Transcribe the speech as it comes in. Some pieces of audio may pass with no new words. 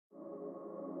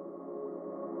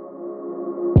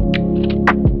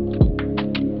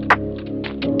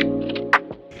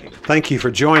Thank you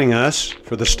for joining us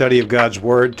for the study of God's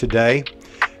Word today.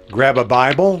 Grab a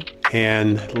Bible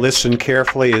and listen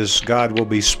carefully as God will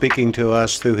be speaking to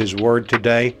us through His Word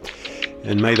today.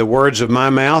 And may the words of my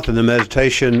mouth and the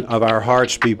meditation of our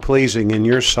hearts be pleasing in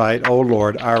your sight, O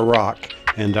Lord, our rock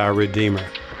and our Redeemer.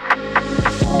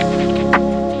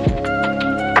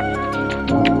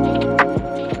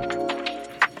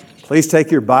 Please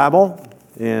take your Bible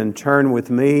and turn with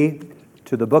me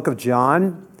to the book of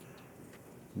John,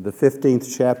 the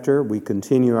 15th chapter. We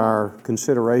continue our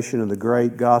consideration of the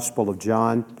great Gospel of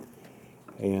John,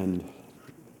 and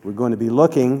we're going to be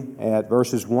looking at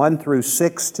verses 1 through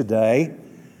 6 today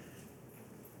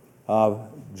of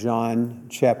John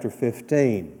chapter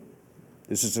 15.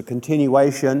 This is a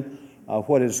continuation of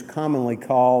what is commonly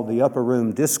called the Upper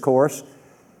Room Discourse.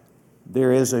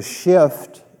 There is a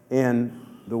shift in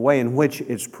the way in which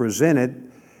it's presented.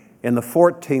 In the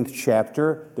 14th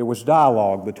chapter, there was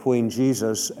dialogue between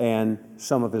Jesus and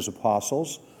some of his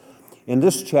apostles. In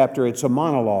this chapter, it's a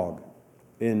monologue,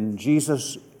 and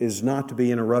Jesus is not to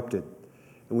be interrupted.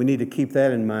 And we need to keep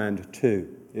that in mind, too.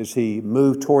 As he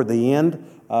moved toward the end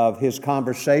of his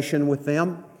conversation with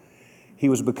them, he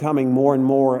was becoming more and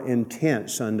more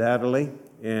intense, undoubtedly,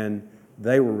 and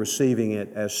they were receiving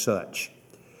it as such.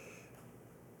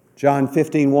 John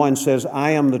 15:1 says,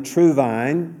 "I am the true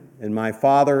vine, and my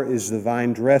Father is the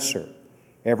vine dresser.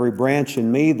 Every branch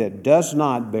in me that does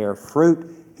not bear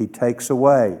fruit, he takes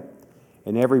away.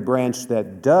 And every branch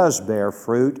that does bear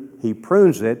fruit, he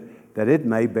prunes it, that it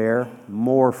may bear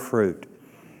more fruit.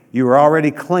 You are already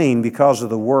clean because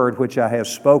of the word which I have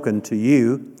spoken to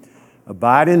you.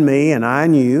 Abide in me, and I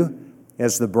in you.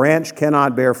 As the branch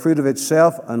cannot bear fruit of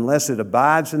itself unless it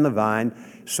abides in the vine,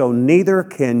 so neither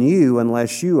can you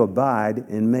unless you abide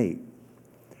in me.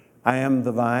 I am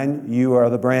the vine, you are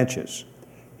the branches.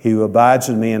 He who abides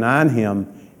in me and I in him,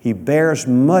 he bears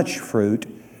much fruit,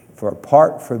 for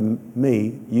apart from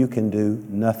me you can do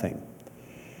nothing.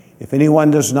 If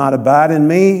anyone does not abide in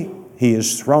me, he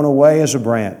is thrown away as a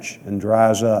branch and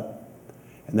dries up.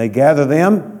 And they gather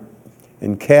them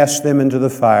and cast them into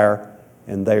the fire,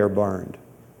 and they are burned."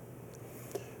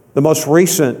 The most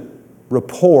recent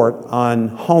report on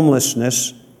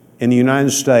homelessness in the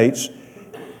United States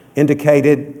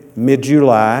indicated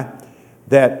mid-July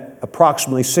that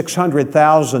approximately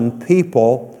 600,000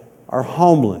 people are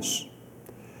homeless.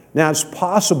 Now, it's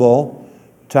possible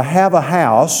to have a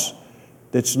house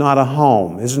that's not a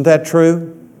home. Isn't that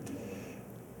true?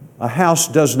 A house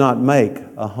does not make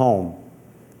a home.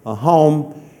 A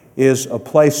home is a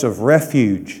place of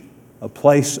refuge, a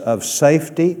place of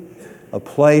safety, a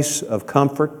place of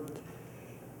comfort.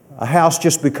 A house,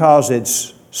 just because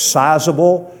it's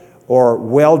sizable or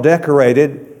well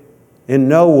decorated, in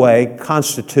no way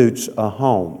constitutes a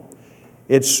home.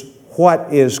 It's what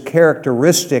is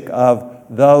characteristic of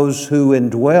those who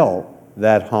indwell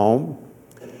that home.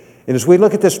 And as we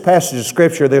look at this passage of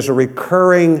Scripture, there's a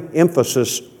recurring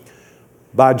emphasis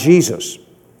by Jesus.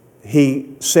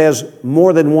 He says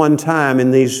more than one time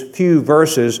in these few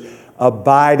verses,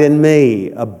 "Abide in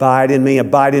me, abide in me,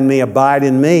 abide in me, abide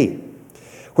in me,"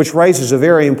 which raises a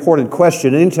very important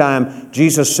question. Anytime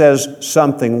Jesus says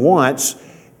something once,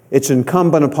 it's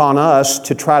incumbent upon us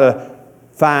to try to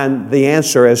find the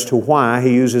answer as to why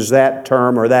he uses that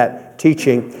term or that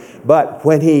teaching. But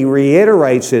when he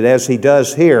reiterates it as he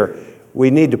does here, we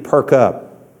need to perk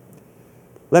up.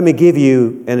 Let me give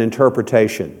you an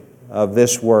interpretation of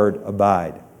this word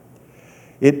abide.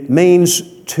 It means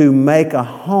to make a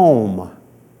home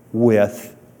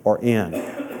with or in.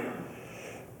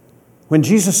 When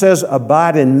Jesus says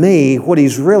abide in me, what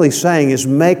he's really saying is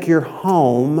make your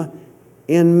home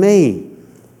in me.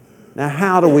 Now,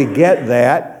 how do we get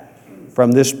that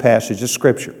from this passage of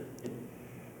Scripture?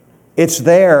 It's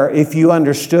there if you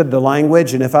understood the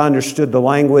language, and if I understood the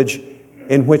language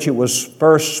in which it was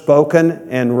first spoken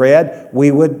and read,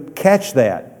 we would catch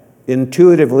that.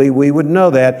 Intuitively, we would know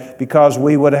that because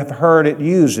we would have heard it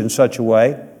used in such a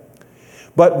way.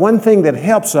 But one thing that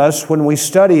helps us when we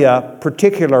study a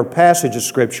particular passage of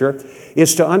Scripture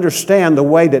is to understand the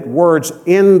way that words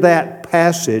in that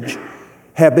passage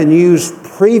have been used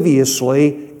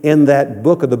previously in that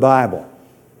book of the Bible.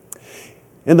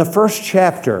 In the first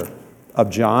chapter of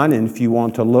John, and if you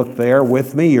want to look there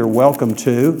with me, you're welcome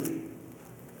to,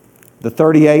 the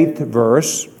 38th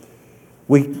verse,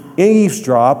 we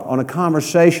eavesdrop on a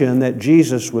conversation that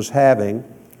Jesus was having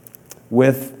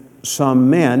with some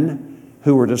men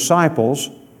who were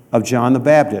disciples of John the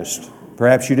Baptist.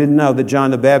 Perhaps you didn't know that John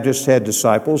the Baptist had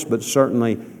disciples, but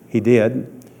certainly he did.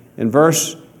 In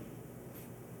verse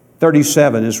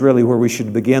 37 is really where we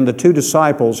should begin. The two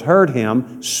disciples heard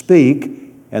him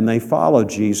speak and they followed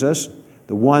Jesus.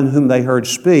 The one whom they heard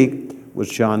speak was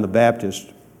John the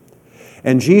Baptist.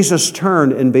 And Jesus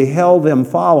turned and beheld them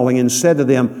following and said to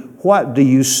them, "What do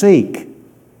you seek?"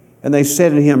 And they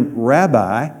said to him,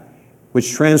 "Rabbi,"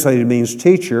 which translated means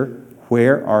teacher,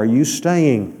 "where are you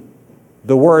staying?"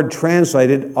 The word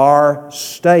translated "are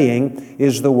staying"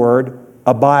 is the word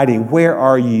abiding. Where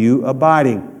are you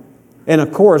abiding? And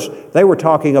of course, they were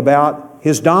talking about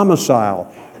his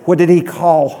domicile. What did he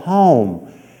call home?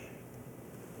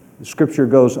 The scripture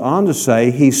goes on to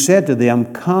say, he said to them,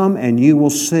 "Come and you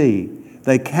will see."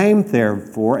 They came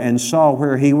therefore and saw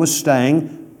where he was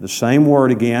staying, the same word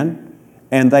again,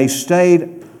 and they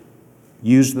stayed,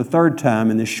 used the third time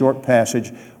in this short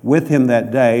passage, with him that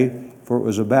day, for it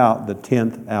was about the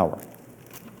 10th hour.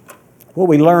 What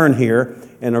we learn here,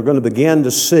 and are going to begin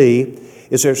to see,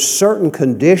 is there's certain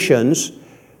conditions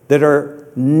that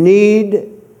need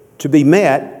to be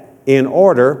met in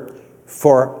order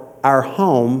for our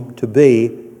home to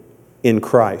be in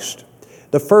Christ.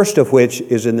 The first of which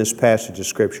is in this passage of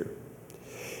Scripture.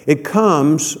 It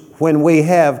comes when we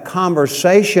have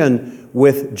conversation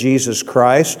with Jesus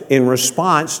Christ in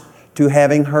response to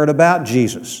having heard about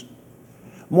Jesus.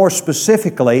 More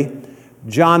specifically,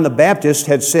 John the Baptist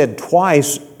had said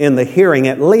twice in the hearing,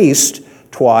 at least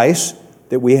twice,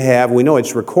 that we know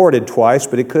it's recorded twice,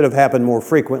 but it could have happened more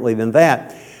frequently than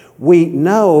that. We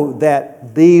know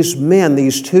that these men,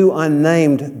 these two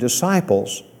unnamed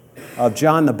disciples of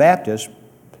John the Baptist,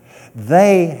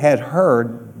 they had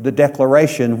heard the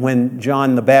declaration when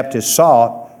John the Baptist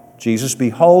saw Jesus,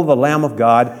 "Behold the Lamb of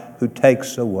God who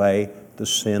takes away the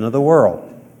sin of the world."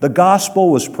 The gospel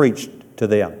was preached to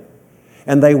them.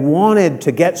 And they wanted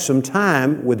to get some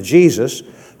time with Jesus,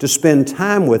 to spend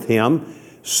time with Him,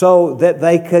 so that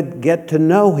they could get to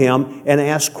know Him and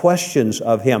ask questions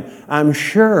of Him. I'm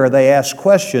sure they asked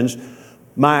questions.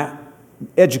 My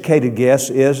educated guess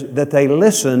is that they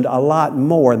listened a lot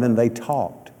more than they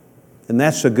talked. And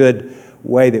that's a good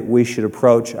way that we should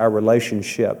approach our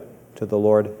relationship to the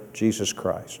Lord Jesus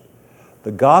Christ.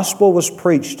 The gospel was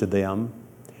preached to them,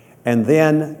 and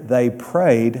then they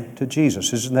prayed to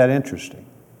Jesus. Isn't that interesting?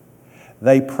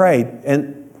 They prayed,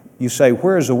 and you say,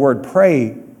 where is the word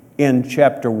pray in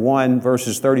chapter 1,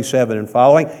 verses 37 and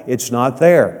following? It's not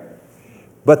there.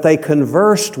 But they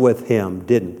conversed with Him,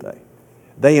 didn't they?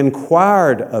 They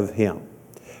inquired of Him.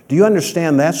 Do you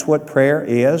understand that's what prayer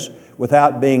is?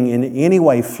 Without being in any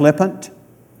way flippant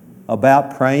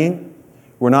about praying.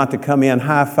 We're not to come in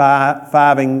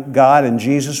high-fiving God and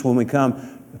Jesus when we come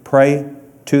pray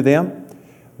to them.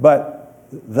 But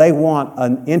they want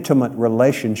an intimate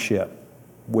relationship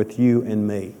with you and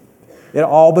me. It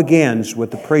all begins with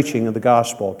the preaching of the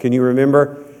gospel. Can you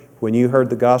remember when you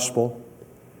heard the gospel?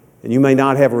 And you may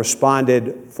not have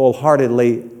responded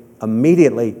full-heartedly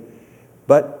immediately,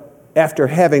 but after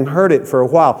having heard it for a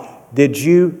while, did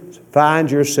you find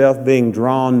yourself being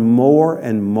drawn more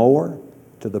and more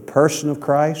to the person of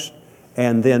Christ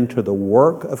and then to the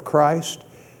work of Christ?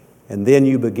 And then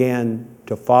you began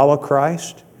to follow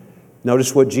Christ?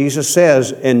 Notice what Jesus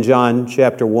says in John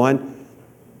chapter 1.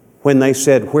 When they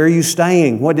said, "Where are you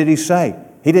staying?" What did He say?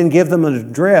 He didn't give them an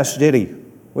address, did He?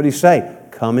 What did He say?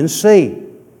 "Come and see."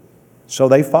 So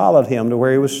they followed Him to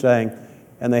where He was staying,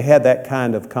 and they had that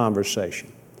kind of conversation.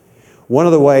 One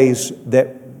of the ways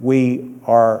that we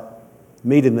are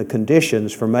meeting the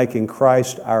conditions for making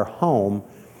Christ our home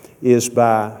is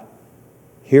by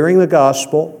hearing the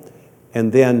gospel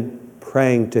and then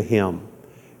praying to Him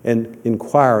and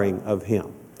inquiring of Him.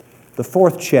 The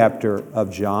 4th chapter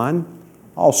of John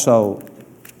also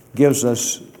gives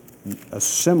us a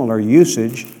similar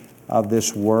usage of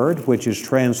this word, which is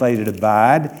translated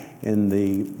abide in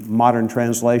the modern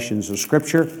translations of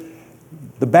Scripture.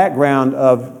 The background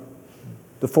of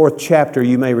the 4th chapter,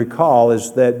 you may recall,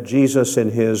 is that Jesus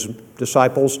and His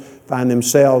disciples find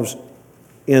themselves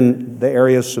in the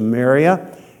area of Samaria,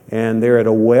 and they're at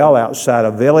a well outside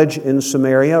a village in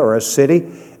Samaria or a city,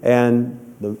 and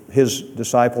His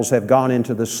disciples have gone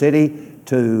into the city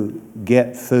to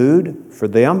get food for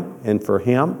them and for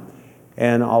Him.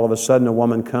 And all of a sudden a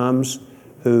woman comes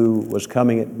who was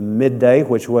coming at midday,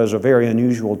 which was a very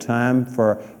unusual time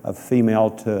for a female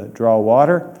to draw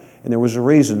water. And there was a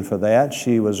reason for that.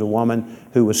 She was a woman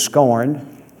who was scorned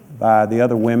by the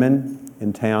other women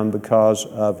in town because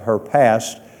of her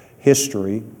past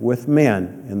history with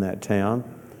men in that town.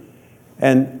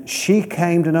 And she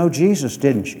came to know Jesus,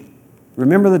 didn't she?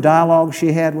 Remember the dialogue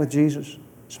she had with Jesus?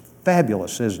 It's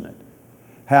fabulous, isn't it?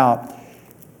 How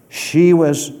she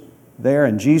was there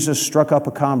and Jesus struck up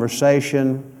a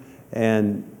conversation,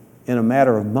 and in a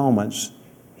matter of moments,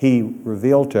 He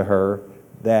revealed to her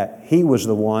that he was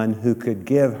the one who could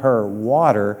give her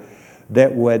water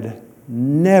that would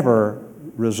never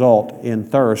result in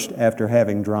thirst after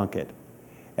having drunk it.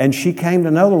 And she came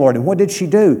to know the Lord. And what did she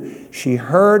do? She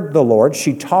heard the Lord.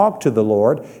 She talked to the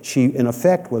Lord. She, in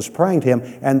effect, was praying to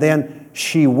Him. And then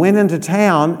she went into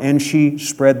town and she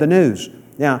spread the news.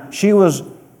 Now, she was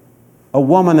a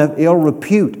woman of ill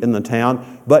repute in the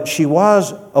town, but she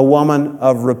was a woman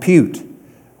of repute.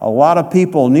 A lot of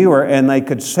people knew her, and they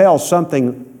could tell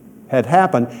something had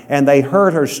happened, and they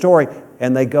heard her story,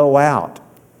 and they go out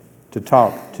to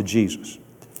talk to Jesus.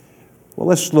 Well,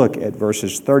 let's look at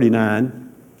verses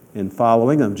 39 and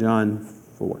following of John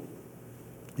 4.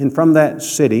 And from that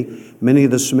city, many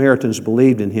of the Samaritans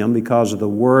believed in Him because of the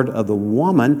word of the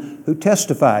woman who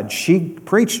testified. She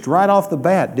preached right off the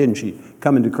bat, didn't she?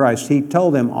 Coming to Christ. He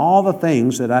told them all the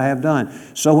things that I have done.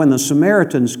 So when the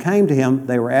Samaritans came to Him,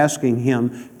 they were asking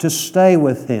Him to stay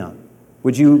with Him.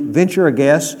 Would you venture a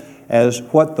guess as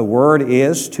what the word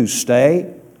is to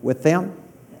stay with them?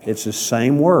 It's the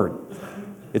same word.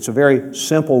 It's a very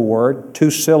simple word,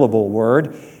 two-syllable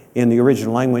word. In the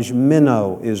original language,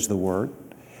 minnow is the word.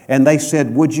 And they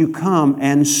said, would you come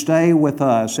and stay with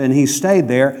us? And He stayed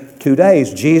there 2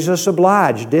 days. Jesus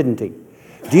obliged, didn't He?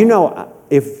 Do you know,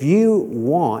 if you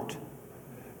want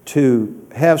to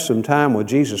have some time with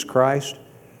Jesus Christ,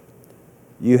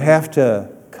 you have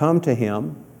to come to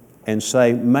Him and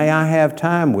say, may I have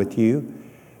time with you?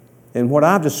 And what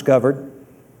I've discovered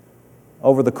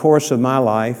over the course of my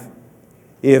life,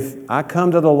 if I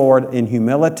come to the Lord in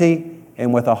humility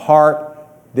and with a heart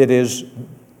that is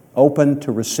open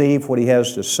to receive what He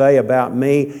has to say about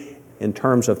me in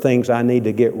terms of things I need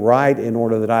to get right in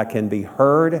order that I can be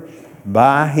heard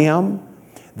by Him,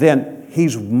 then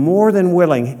He's more than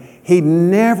willing. He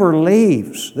never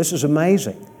leaves. This is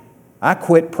amazing. I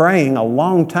quit praying a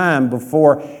long time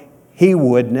before He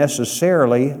would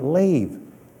necessarily leave.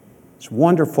 It's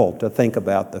wonderful to think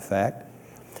about the fact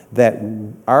that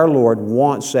our Lord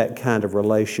wants that kind of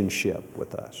relationship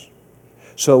with us.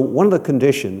 So one of the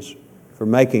conditions for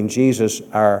making Jesus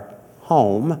our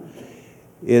home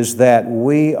is that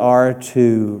we are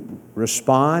to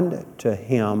respond to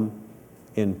Him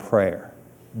in prayer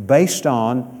based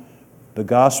on the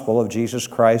gospel of Jesus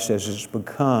Christ as it's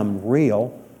become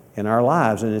real in our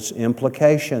lives and its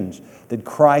implications. That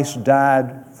Christ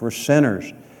died for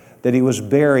sinners, that He was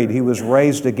buried, He was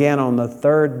raised again on the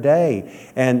third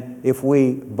day. And if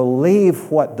we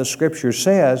believe what the Scripture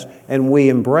says and we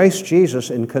embrace Jesus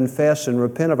and confess and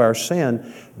repent of our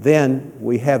sin, then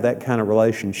we have that kind of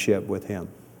relationship with Him.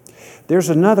 There's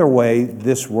another way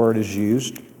this word is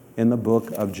used in the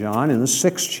book of John, in the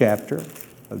 6th chapter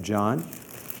of John.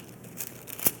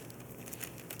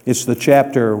 It's the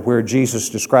chapter where Jesus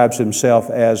describes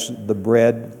Himself as the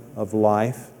bread of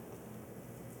life.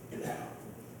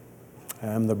 I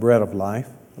am the bread of life.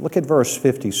 Look at verse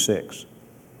 56.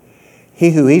 He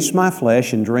who eats my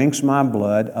flesh and drinks my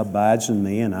blood abides in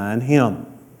me and I in him.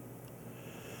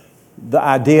 The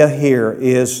idea here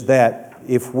is that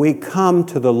if we come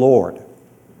to the Lord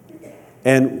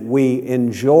and we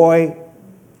enjoy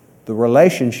the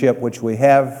relationship which we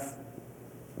have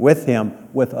with Him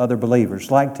with other believers,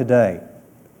 like today,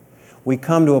 we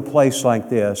come to a place like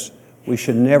this, we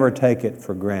should never take it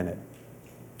for granted.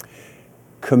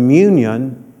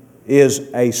 Communion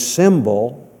is a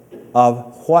symbol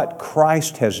of what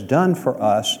Christ has done for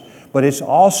us, but it's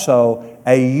also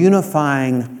a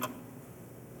unifying,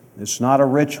 it's not a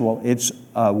ritual, it's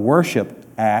a worship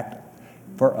act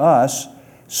for us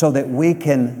so that we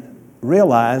can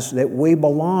realize that we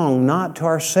belong not to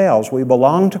ourselves. We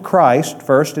belong to Christ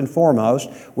first and foremost.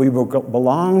 We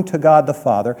belong to God the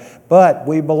Father, but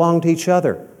we belong to each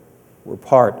other. We're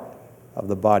part of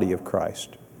the body of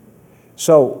Christ.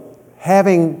 So,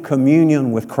 having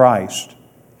communion with Christ,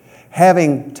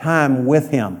 having time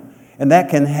with Him, and that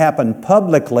can happen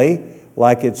publicly,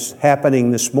 like it's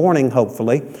happening this morning,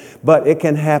 hopefully, but it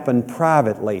can happen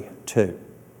privately too,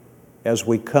 as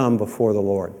we come before the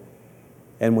Lord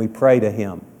and we pray to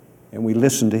Him and we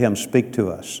listen to Him speak to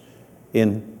us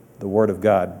in the Word of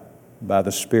God by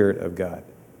the Spirit of God.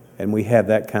 And we have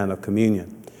that kind of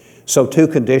communion. So, two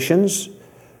conditions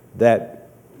that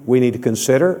we need to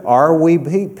consider. Are we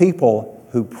people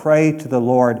who pray to the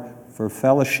Lord for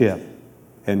fellowship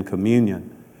and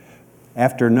communion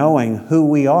after knowing who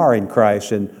we are in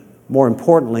Christ and, more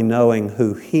importantly, knowing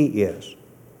who He is?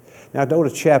 Now go to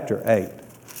chapter 8.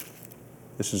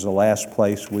 This is the last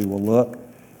place we will look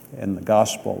in the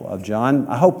Gospel of John.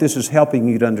 I hope this is helping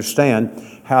you to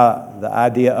understand how the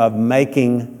idea of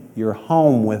making your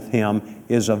home with Him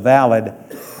is a valid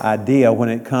idea when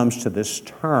it comes to this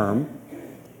term.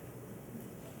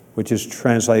 which is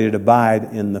translated abide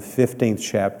in the 15th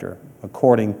chapter,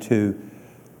 according to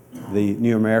the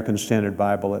New American Standard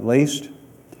Bible at least.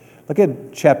 Look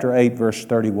at chapter 8, verse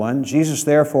 31. Jesus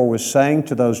therefore was saying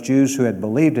to those Jews who had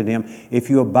believed in him, if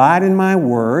you abide in my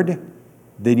word,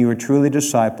 then you are truly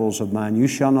disciples of mine. You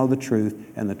shall know the truth,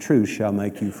 and the truth shall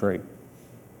make you free.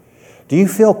 Do you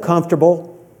feel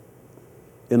comfortable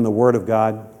in the Word of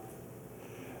God?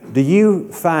 Do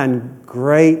you find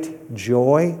great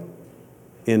joy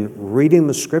in reading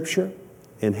the Scripture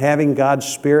and having God's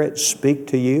Spirit speak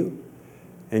to you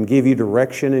and give you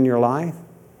direction in your life?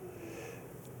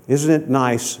 Isn't it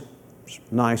nice?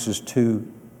 Nice is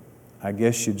too, I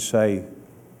guess you'd say,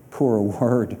 poor a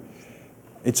word.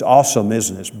 It's awesome,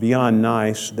 isn't it? It's beyond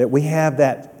nice that we have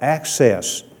that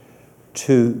access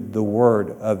to the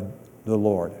Word of the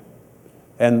Lord.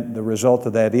 And the result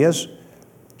of that is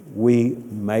we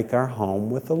make our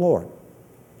home with the Lord.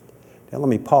 Now let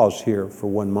me pause here for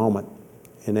one moment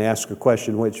and ask a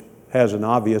question which has an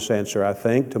obvious answer, I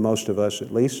think, to most of us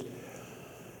at least.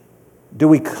 Do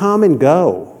we come and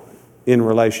go in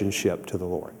relationship to the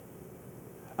Lord?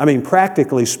 I mean,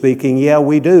 practically speaking, yeah,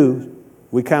 we do.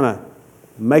 We kind of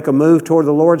make a move toward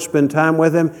the Lord, spend time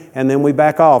with Him, and then we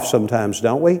back off sometimes,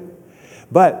 don't we?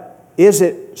 But is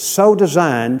it so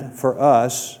designed for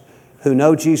us who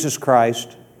know Jesus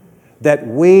Christ that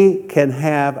we can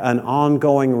have an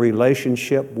ongoing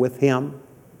relationship with Him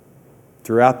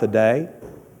throughout the day?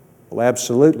 Well,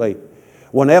 absolutely.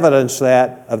 One evidence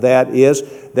of that is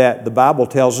that the Bible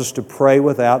tells us to pray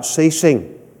without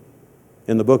ceasing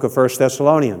in the book of 1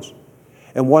 Thessalonians.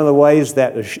 And one of the ways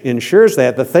that ensures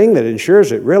that, the thing that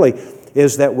ensures it really,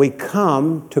 is that we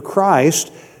come to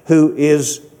Christ, who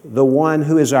is the one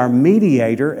who is our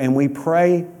mediator, and we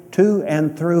pray to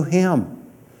and through Him.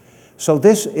 So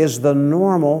this is the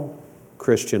normal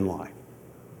Christian life.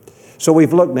 So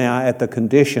we've looked now at the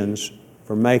conditions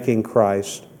for making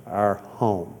Christ our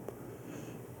home.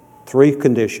 3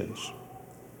 conditions.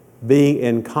 Being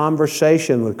in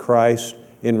conversation with Christ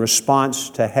in response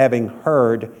to having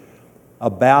heard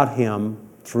about Him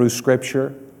through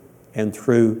Scripture and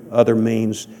through other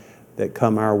means that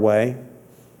come our way.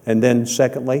 And then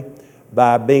secondly,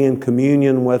 by being in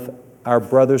communion with our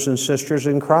brothers and sisters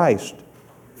in Christ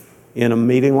in a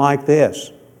meeting like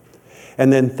this.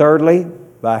 And then thirdly,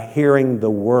 by hearing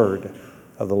the Word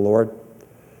of the Lord.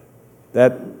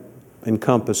 That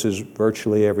encompasses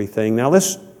virtually everything. Now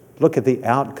let's look at the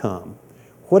outcome.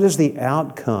 What is the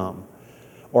outcome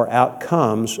or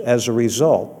outcomes as a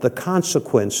result? The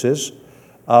consequences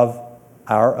of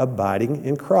our abiding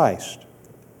in Christ.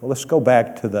 Well, let's go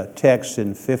back to the text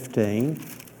in 15.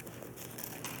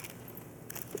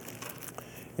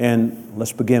 And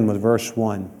let's begin with verse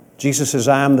 1. Jesus says,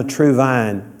 I am the true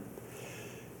vine.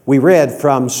 We read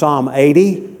from Psalm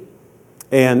 80,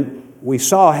 and we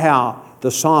saw how the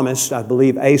psalmist, I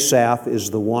believe Asaph, is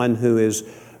the one who is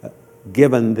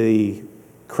given the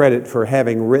credit for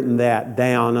having written that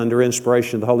down under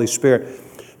inspiration of the Holy Spirit.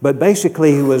 But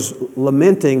basically he was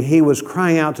lamenting, he was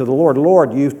crying out to the Lord,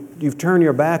 Lord, you've turned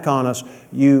your back on us.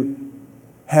 You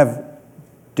have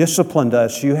disciplined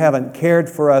us. You haven't cared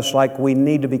for us like we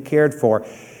need to be cared for.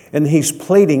 And he's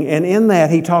pleading. And in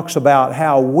that he talks about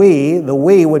how the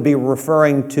we would be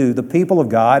referring to the people of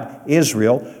God,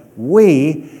 Israel.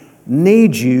 We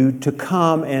need you to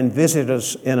come and visit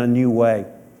us in a new way.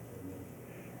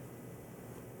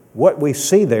 What we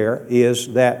see there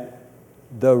is that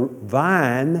the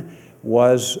vine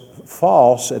was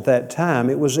false at that time.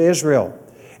 It was Israel.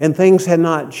 And things had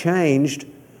not changed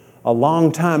a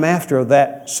long time after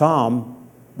that psalm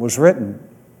was written.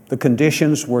 The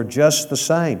conditions were just the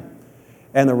same.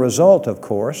 And the result, of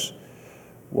course,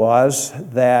 was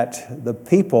that the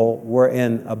people were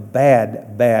in a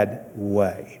bad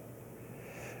way.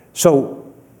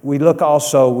 So we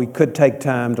could take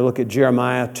time to look at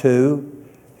Jeremiah 2,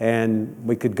 and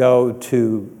we could go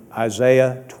to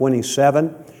Isaiah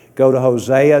 27, go to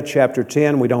Hosea chapter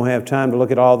 10. We don't have time to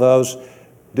look at all those.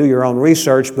 Do your own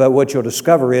research, but what you'll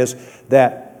discover is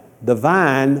that the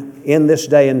vine in this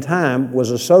day and time was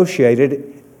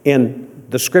associated in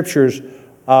the Scriptures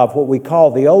of what we call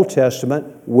the Old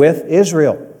Testament with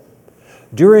Israel.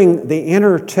 During the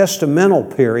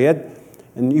intertestamental period,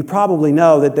 and you probably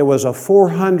know that there was a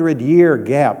 400-year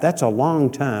gap. That's a long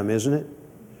time, isn't it?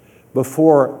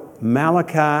 Before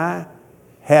Malachi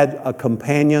had a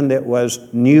companion that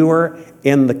was newer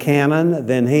in the canon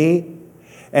than he.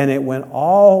 And it went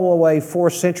all the way 4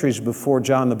 centuries before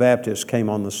John the Baptist came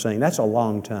on the scene. That's a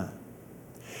long time.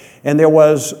 And there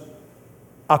was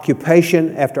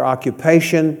occupation after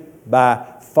occupation by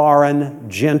foreign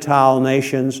Gentile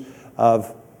nations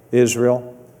of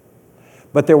Israel.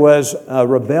 But there was a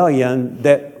rebellion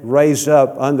that raised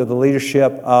up under the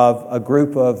leadership of a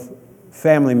group of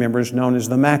family members known as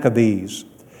the Maccabees.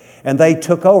 And they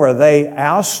took over. They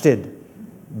ousted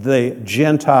the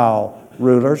Gentile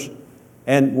rulers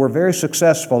and were very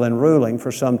successful in ruling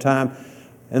for some time.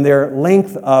 And their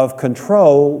length of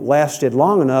control lasted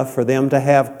long enough for them to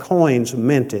have coins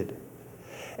minted.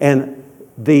 And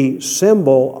the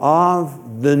symbol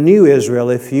of the new Israel,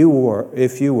 if you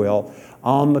will,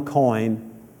 on the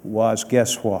coin was,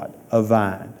 guess what? A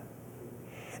vine.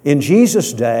 In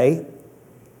Jesus' day,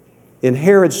 in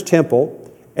Herod's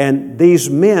temple, and these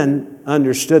men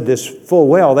understood this full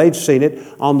well, they'd seen it,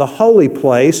 on the holy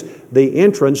place, the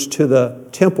entrance to the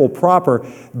temple proper,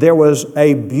 there was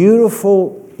a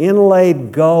beautiful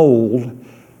inlaid gold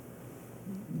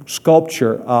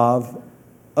sculpture of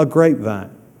a grapevine.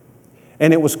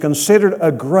 And it was considered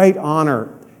a great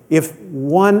honor if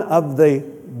one of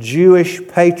the Jewish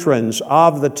patrons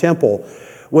of the temple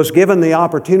was given the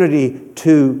opportunity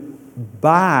to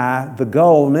buy the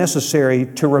gold necessary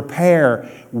to repair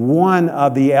one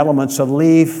of the elements, a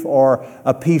leaf or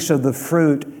a piece of the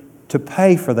fruit, to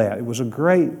pay for that. It was a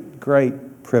great,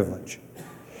 great privilege.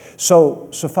 So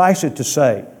suffice it to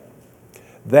say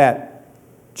that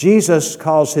Jesus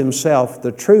calls Himself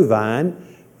the true vine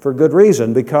for good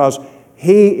reason, because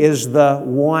He is the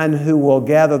one who will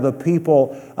gather the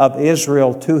people of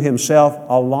Israel to Himself,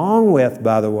 along with,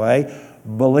 by the way,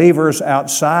 believers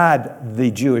outside the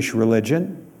Jewish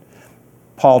religion.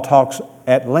 Paul talks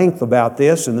at length about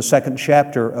this in the 2nd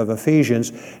chapter of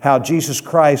Ephesians, how Jesus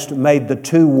Christ made the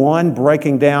two one,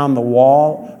 breaking down the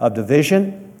wall of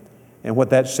division. And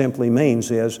what that simply means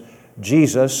is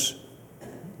Jesus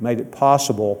made it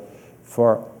possible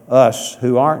for us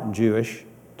who aren't Jewish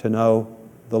to know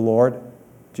the Lord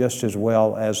just as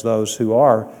well as those who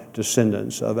are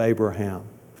descendants of Abraham.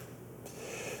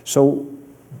 So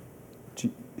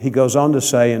he goes on to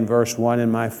say in verse 1,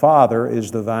 "And my Father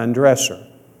is the vine dresser."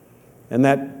 And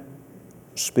that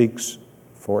speaks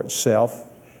for itself.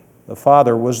 The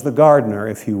Father was the gardener,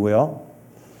 if you will,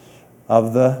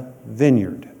 of the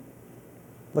vineyard.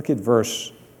 Look at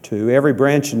verse 2. "Every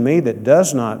branch in me that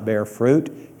does not bear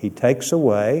fruit, He takes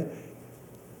away.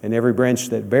 And every branch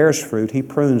that bears fruit, He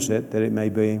prunes it, that it may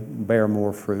bear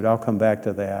more fruit." I'll come back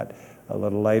to that a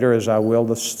little later, as I will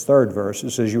the 3rd verse.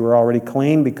 It says, "You are already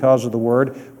clean because of the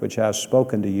word which I have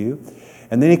spoken to you."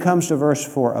 And then he comes to verse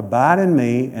 4, "Abide in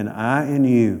me, and I in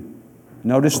you."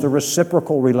 Notice the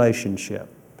reciprocal relationship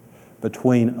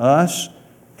between us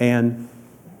and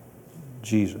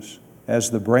Jesus.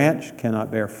 "As the branch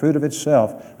cannot bear fruit of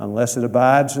itself unless it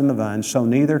abides in the vine, so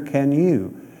neither can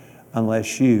you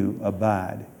unless you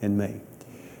abide in me."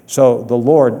 So the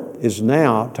Lord is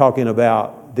now talking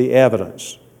about the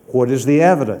evidence. What is the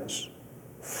evidence?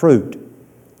 Fruit.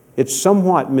 It's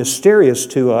somewhat mysterious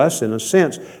to us in a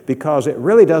sense because it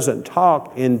really doesn't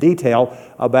talk in detail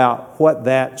about what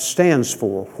that stands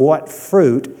for. What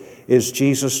fruit is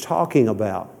Jesus talking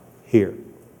about here?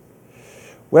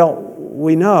 Well,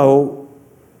 we know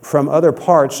from other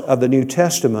parts of the New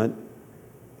Testament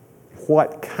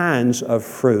what kinds of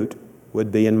fruit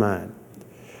would be in mind.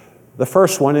 The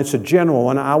first one, it's a general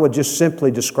one. I would just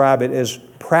simply describe it as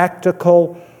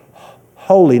practical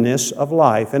holiness of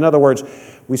life. In other words,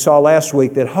 we saw last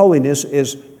week that holiness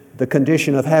is the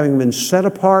condition of having been set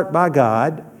apart by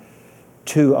God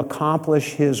to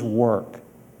accomplish His work.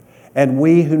 And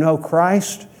we who know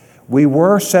Christ, we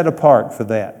were set apart for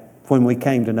that when we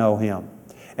came to know Him.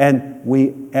 And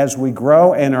as we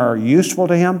grow and are useful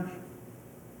to Him,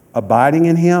 abiding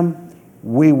in Him,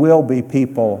 we will be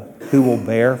people who will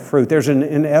bear fruit. There's an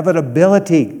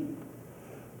inevitability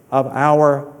of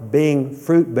our being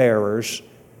fruit bearers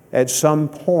at some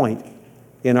point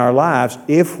in our lives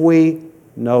if we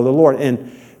know the Lord.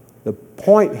 And the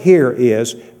point here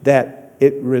is that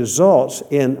it results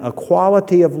in a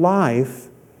quality of life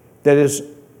that is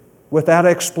without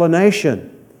explanation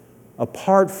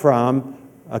apart from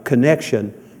a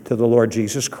connection to the Lord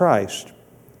Jesus Christ,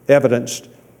 evidenced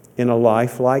in a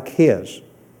life like His.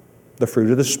 The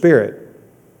fruit of the Spirit.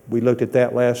 We looked at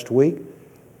that last week.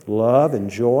 Love and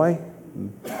joy,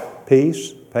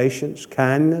 peace, patience,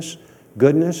 kindness,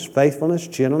 goodness, faithfulness,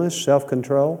 gentleness,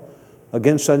 self-control.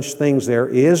 Against such things there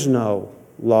is no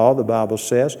law, the Bible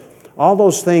says. All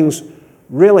those things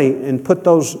really, and put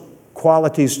those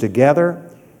qualities together,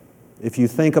 if you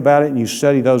think about it and you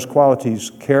study those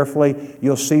qualities carefully,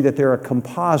 you'll see that they're a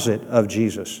composite of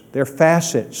Jesus. They're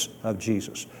facets of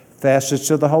Jesus.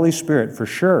 Facets of the Holy Spirit, for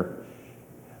sure.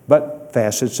 But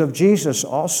facets of Jesus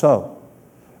also.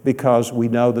 Because we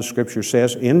know the Scripture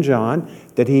says in John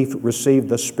that He received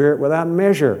the Spirit without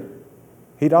measure.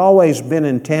 He'd always been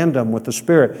in tandem with the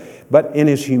Spirit. But in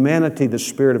His humanity, the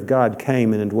Spirit of God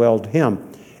came and indwelled Him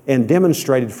and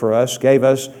demonstrated for us, gave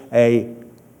us a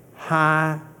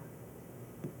high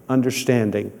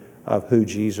understanding of who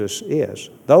Jesus is.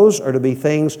 Those are to be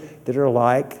things that are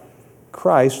like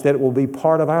Christ, that will be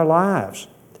part of our lives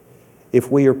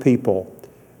if we are people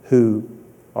who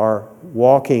are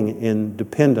walking in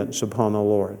dependence upon the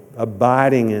Lord,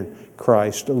 abiding in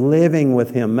Christ, living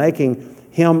with Him, making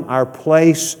Him our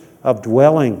place of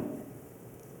dwelling.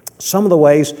 Some of the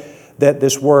ways that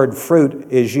this word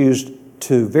fruit is used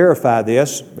to verify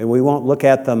this, and we won't look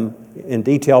at them in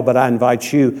detail, but I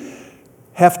invite you,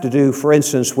 have to do, for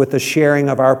instance, with the sharing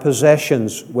of our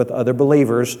possessions with other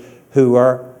believers who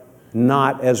are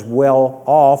not as well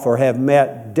off or have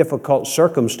met difficult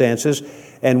circumstances,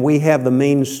 and we have the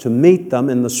means to meet them,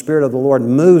 and the Spirit of the Lord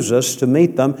moves us to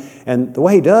meet them. And the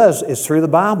way He does is through the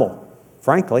Bible,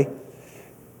 frankly.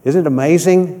 Isn't it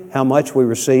amazing how much we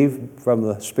receive from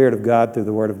the Spirit of God through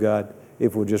the Word of God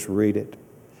if we'll just read it?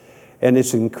 And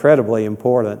it's incredibly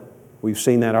important. We've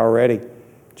seen that already.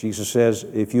 Jesus says,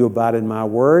 if you abide in my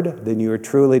word, then you are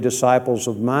truly disciples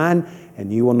of mine,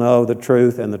 and you will know the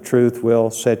truth, and the truth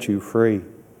will set you free.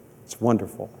 It's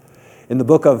wonderful. In the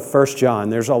book of 1 John,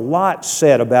 there's a lot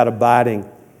said about abiding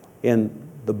in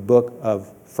the book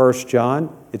of 1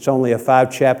 John. It's only a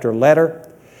 5-chapter letter.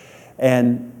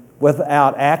 And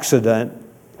without accident,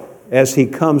 as he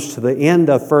comes to the end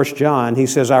of 1 John, he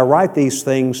says, I write these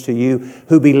things to you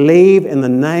who believe in the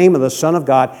name of the Son of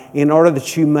God, in order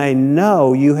that you may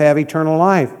know you have eternal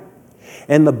life.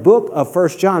 And the book of 1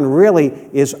 John really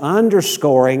is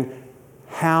underscoring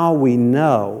how we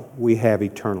know we have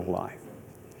eternal life.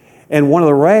 And one of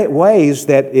the ways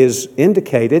that is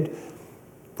indicated,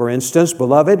 for instance,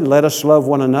 beloved, let us love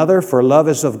one another, for love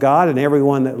is of God, and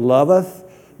everyone that loveth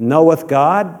knoweth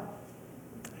God.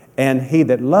 And he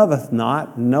that loveth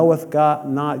not knoweth God,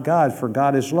 not God, for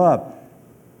God is love.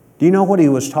 Do you know what he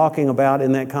was talking about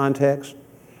in that context?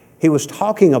 He was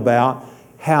talking about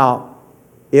how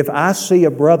if I see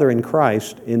a brother in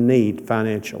Christ in need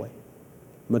financially,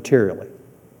 materially,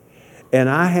 and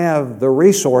I have the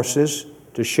resources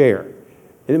to share,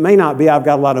 and it may not be I've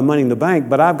got a lot of money in the bank,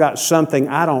 but I've got something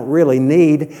I don't really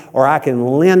need, or I can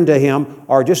lend to him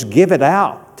or just give it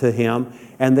out to him,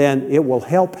 and then it will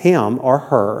help him or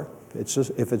her,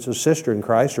 if it's a sister in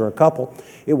Christ or a couple,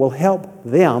 it will help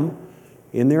them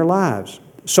in their lives.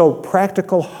 So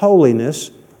practical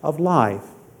holiness of life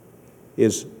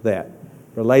is that,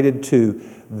 related to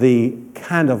the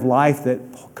kind of life that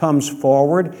comes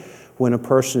forward when a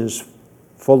person is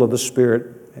full of the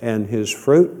Spirit and His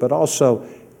fruit, but also,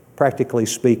 practically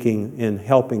speaking, in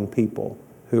helping people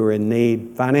who are in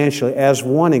need financially. As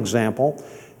one example,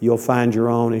 you'll find your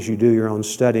own as you do your own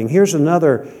studying. Here's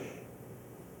another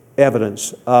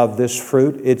evidence of this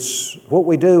fruit. It's what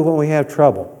we do when we have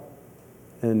trouble.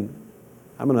 And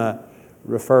I'm going to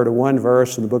refer to one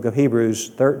verse in the book of Hebrews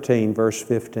 13, verse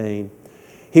 15.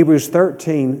 Hebrews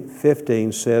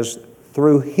 13:15 says,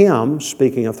 through Him,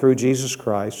 speaking of through Jesus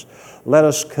Christ, let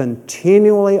us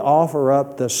continually offer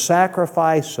up the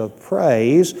sacrifice of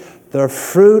praise, the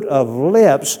fruit of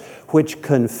lips which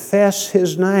confess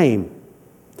His name.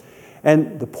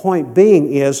 And the point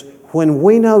being is, when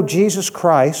we know Jesus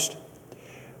Christ,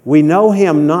 we know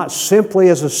Him not simply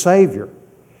as a Savior,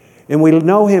 and we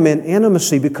know Him in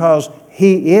intimacy because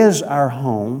He is our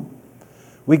home.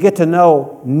 We get to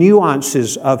know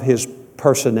nuances of His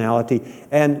personality,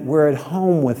 and we're at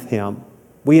home with Him.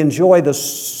 We enjoy the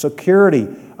security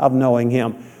of knowing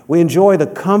Him. We enjoy the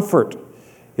comfort.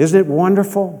 Isn't it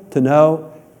wonderful to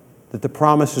know that the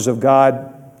promises of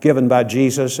God given by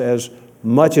Jesus, as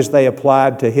much as they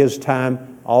applied to His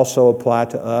time, also apply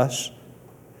to us?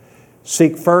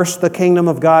 Seek first the kingdom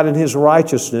of God and His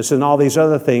righteousness, and all these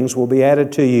other things will be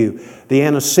added to you. The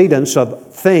antecedents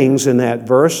of things in that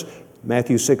verse,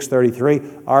 Matthew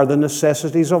 6:33, are the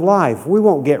necessities of life. We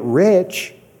won't get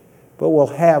rich, but we'll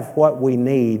have what we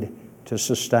need to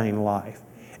sustain life.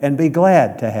 And be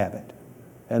glad to have it.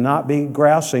 And not be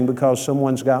grousing because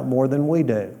someone's got more than we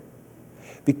do.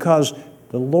 Because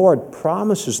the Lord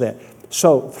promises that.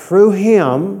 So through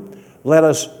Him, let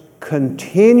us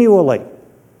continually,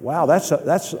 wow, that's a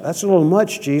little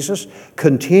much, Jesus.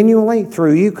 Continually,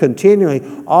 through you, continually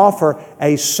offer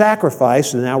a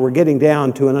sacrifice. And now we're getting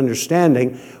down to an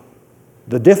understanding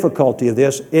the difficulty of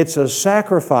this. It's a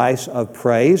sacrifice of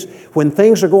praise. When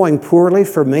things are going poorly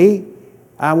for me,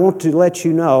 I want to let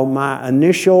you know my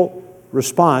initial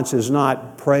response is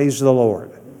not praise the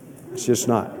Lord. It's just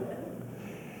not.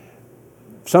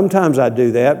 Sometimes I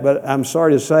do that, but I'm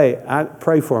sorry to say,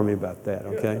 pray for me about that,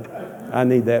 okay? I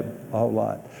need that a whole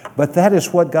lot. But that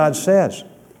is what God says.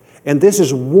 And this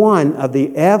is one of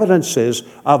the evidences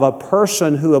of a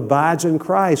person who abides in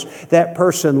Christ. That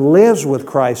person lives with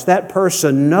Christ. That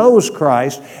person knows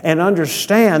Christ and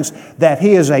understands that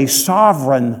He is a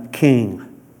sovereign King.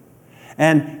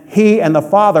 And He and the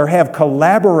Father have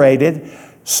collaborated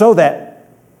so that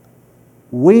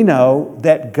we know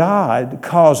that God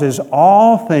causes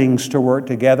all things to work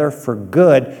together for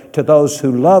good to those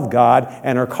who love God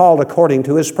and are called according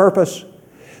to His purpose.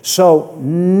 So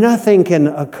nothing can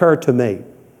occur to me,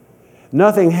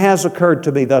 nothing has occurred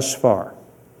to me thus far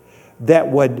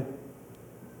that would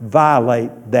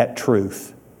violate that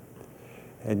truth.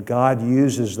 And God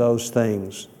uses those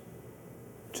things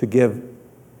to give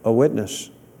a witness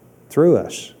through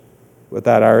us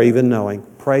without our even knowing,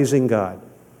 praising God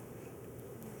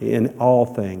in all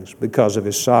things because of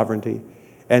His sovereignty.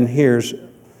 And here's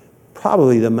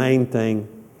probably the main thing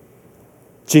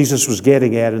Jesus was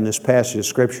getting at in this passage of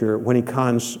Scripture when He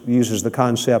uses the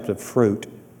concept of fruit.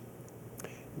 It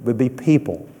would be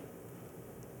people.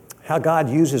 How God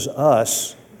uses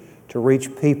us to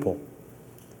reach people.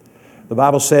 The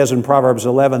Bible says in Proverbs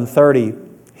 11:30,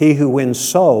 "He who wins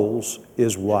souls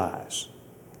is wise."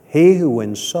 He who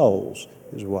wins souls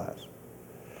is wise.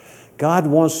 God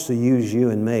wants to use you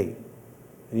and me.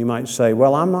 And you might say,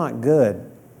 well, I'm not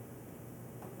good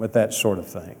with that sort of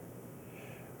thing.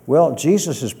 Well,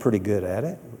 Jesus is pretty good at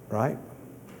it, right?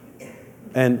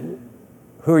 And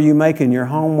who are you making your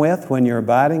home with when you're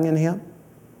abiding in Him?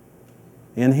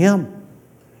 In Him.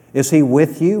 Is He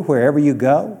with you wherever you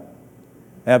go?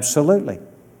 Absolutely.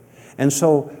 And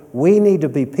so we need to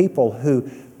be people who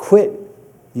quit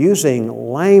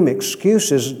using lame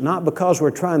excuses, not because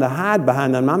we're trying to hide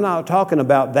behind them. I'm not talking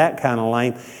about that kind of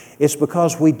lame. It's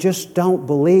because we just don't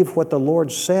believe what the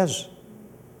Lord says.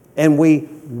 And we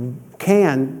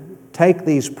can take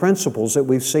these principles that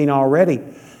we've seen already,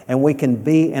 and we can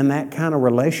be in that kind of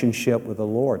relationship with the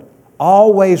Lord.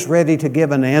 Always ready to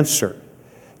give an answer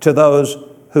to those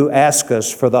who ask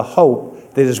us for the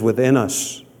hope that is within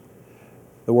us.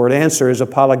 The word answer is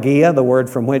apologia, the word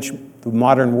from which the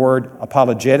modern word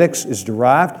apologetics is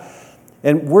derived.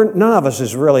 And none of us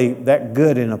is really that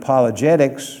good in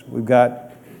apologetics. We've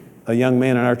got a young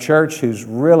man in our church who's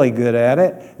really good at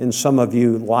it, and some of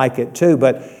you like it too.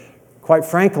 But quite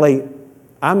frankly,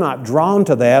 I'm not drawn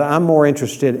to that. I'm more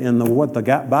interested in what the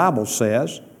Bible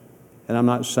says. And I'm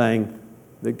not saying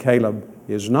that Caleb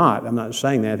is not. I'm not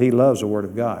saying that. He loves the Word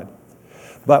of God.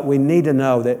 But we need to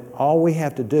know that all we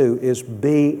have to do is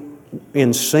be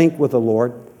in sync with the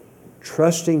Lord,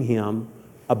 trusting Him,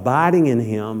 abiding in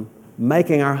Him,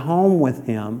 making our home with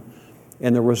Him,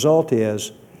 and the result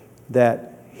is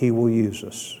that He will use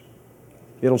us.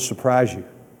 It'll surprise you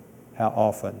how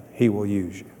often He will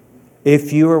use you.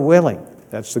 If you are willing,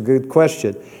 that's the good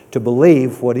question, to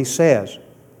believe what He says.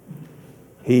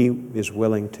 He is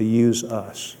willing to use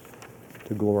us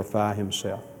to glorify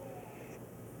Himself.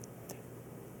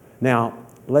 Now,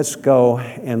 let's go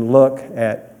and look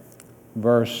at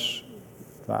verse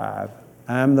 5.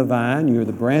 I am the vine, you are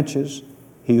the branches.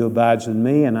 He who abides in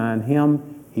me and I in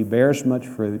him, he bears much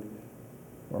fruit.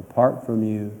 Or apart from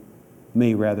you,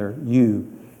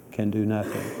 you can do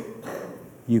nothing.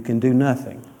 You can do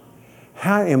nothing.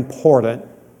 How important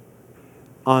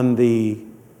on the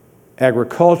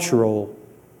agricultural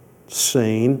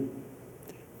scene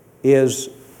is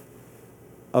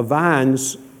a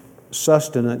vine's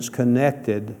sustenance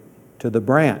connected to the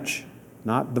branch.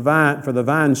 Not the vine for the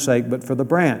vine's sake, but for the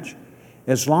branch.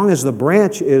 As long as the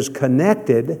branch is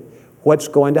connected, what's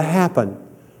going to happen?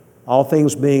 All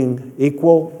things being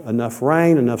equal, enough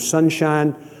rain, enough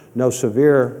sunshine, no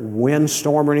severe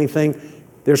windstorm or anything,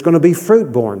 there's going to be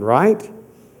fruit borne, right?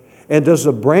 And does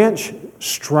the branch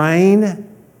strain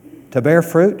to bear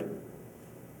fruit?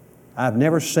 I've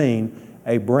never seen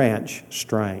a branch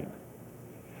strain.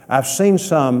 I've seen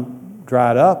some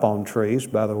dried up on trees,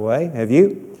 by the way. Have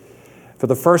you? For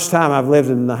the first time, I've lived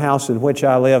in the house in which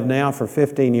I live now for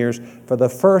 15 years. For the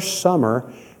first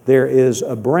summer, there is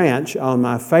a branch on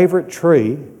my favorite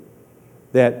tree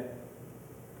that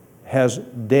has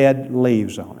dead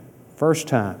leaves on it. First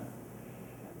time.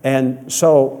 And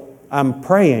so I'm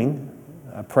praying.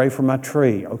 I pray for my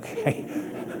tree, okay?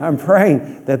 I'm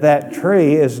praying that that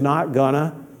tree is not going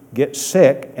to get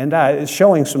sick and die. It's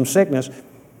showing some sickness.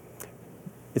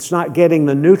 It's not getting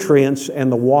the nutrients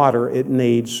and the water it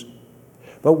needs.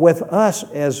 But with us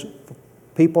as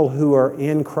people who are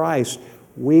in Christ,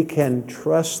 we can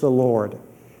trust the Lord,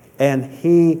 and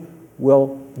He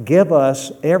will give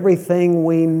us everything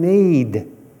we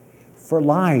need for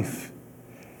life.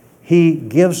 He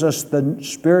gives us the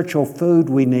spiritual food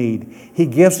we need. He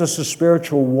gives us the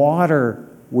spiritual water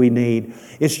we need.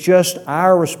 It's just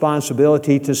our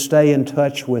responsibility to stay in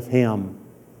touch with Him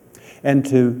and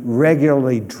to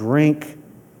regularly drink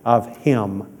of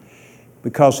Him,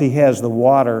 because He has the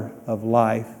water of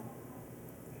life.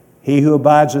 He who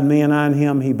abides in me and I in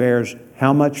Him, he bears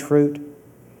how much fruit?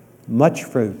 Much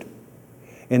fruit.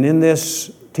 And in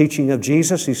this teaching of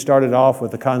Jesus, He started off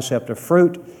with the concept of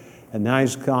fruit, and now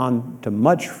He's gone to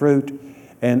much fruit,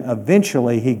 and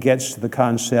eventually He gets to the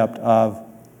concept of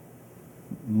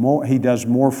more. He does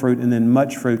more fruit and then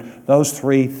much fruit. Those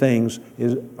three things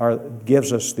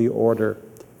gives us the order.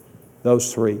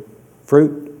 Those three: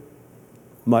 fruit,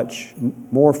 much,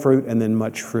 more fruit, and then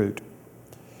much fruit.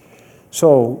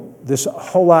 So this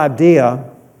whole idea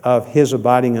of His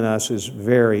abiding in us is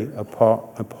very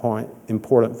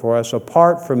important for us.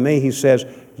 Apart from me, He says,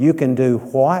 you can do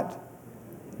what?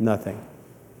 Nothing.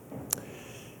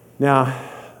 Now,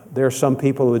 there are some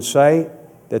people who would say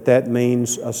that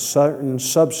means a certain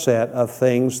subset of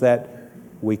things that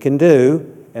we can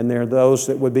do, and there are those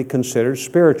that would be considered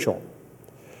spiritual.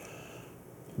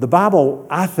 The Bible,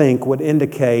 I think, would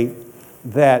indicate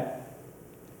that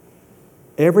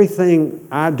everything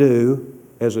I do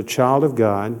as a child of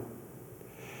God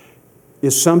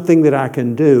is something that I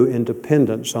can do in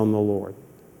dependence on the Lord.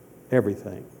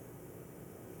 Everything.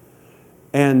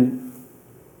 And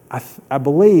I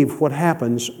believe what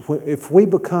happens if we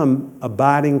become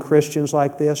abiding Christians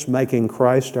like this, making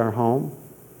Christ our home,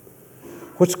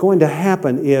 what's going to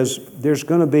happen is there's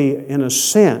going to be, in a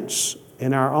sense,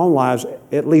 in our own lives,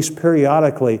 at least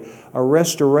periodically, a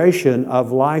restoration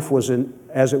of life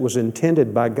as it was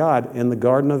intended by God in the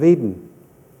Garden of Eden.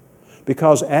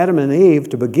 Because Adam and Eve,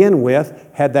 to begin with,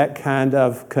 had that kind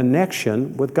of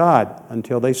connection with God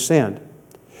until they sinned.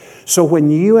 So when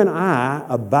you and I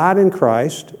abide in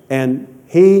Christ and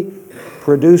He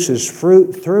produces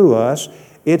fruit through us,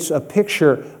 it's a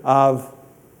picture of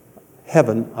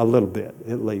heaven a little bit,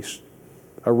 at least.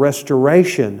 A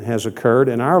restoration has occurred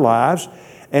in our lives,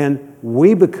 and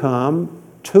we become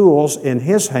tools in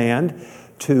His hand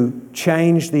to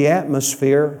change the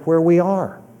atmosphere where we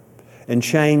are and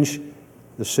change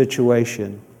the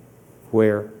situation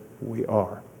where we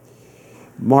are.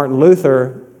 Martin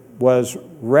Luther was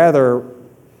rather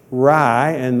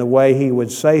wry in the way he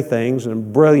would say things, and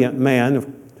a brilliant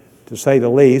man, to say the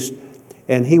least,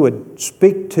 and he would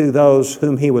speak to those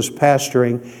whom he was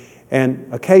pastoring,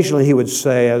 and occasionally he would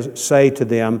say to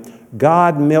them,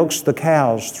 God milks the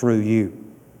cows through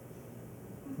you.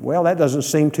 Well, that doesn't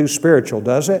seem too spiritual,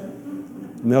 does it?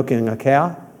 Milking a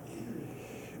cow?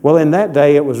 Well, in that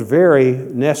day it was very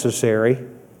necessary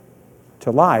to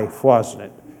life, wasn't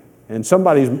it? And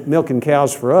somebody's milking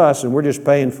cows for us, and we're just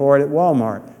paying for it at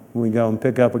Walmart when we go and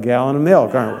pick up a gallon of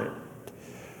milk, aren't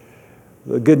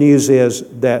we? The good news is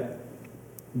that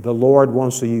the Lord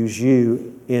wants to use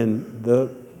you in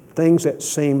the things that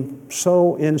seem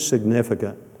so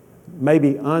insignificant,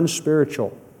 maybe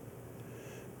unspiritual,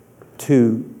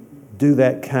 to do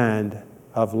that kind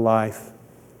of life.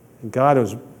 And God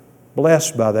is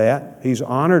blessed by that. He's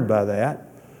honored by that.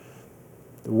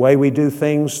 The way we do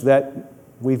things that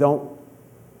we don't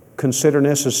consider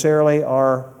necessarily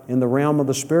are in the realm of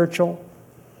the spiritual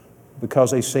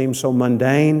because they seem so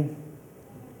mundane.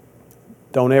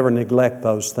 Don't ever neglect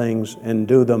those things and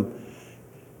do them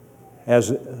as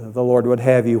the Lord would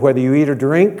have you. Whether you eat or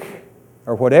drink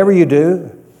or whatever you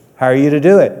do, how are you to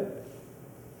do it?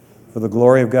 For the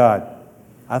glory of God.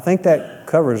 I think that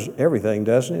covers everything,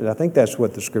 doesn't it? I think that's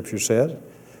what the Scripture says.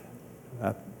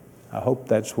 I hope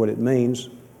that's what it means.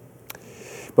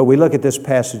 But we look at this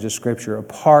passage of Scripture,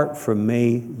 apart from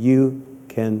me, you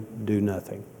can do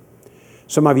nothing.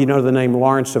 Some of you know the name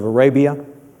Lawrence of Arabia.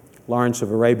 Lawrence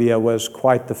of Arabia was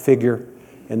quite the figure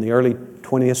in the early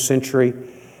 20th century.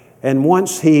 And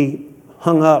once he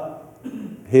hung up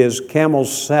his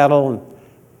camel's saddle and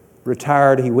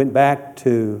retired, he went back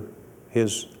to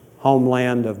his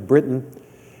homeland of Britain,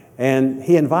 and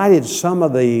he invited some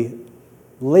of the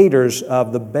leaders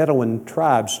of the Bedouin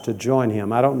tribes to join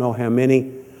him. I don't know how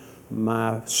many.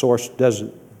 My source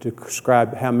doesn't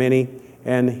describe how many.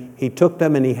 And he took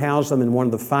them and he housed them in one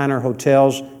of the finer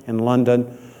hotels in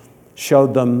London,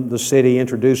 showed them the city,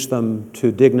 introduced them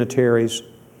to dignitaries.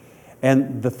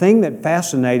 And the thing that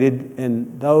fascinated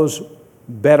in those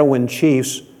Bedouin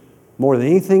chiefs more than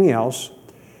anything else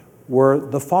were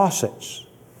the faucets.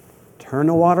 Turn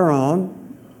the water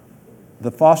on,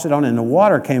 the faucet on, and the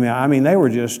water came out. I mean, they were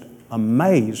just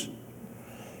amazed.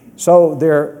 So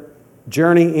their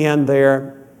journey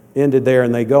ended there,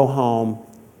 and they go home.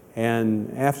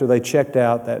 And after they checked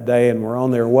out that day and were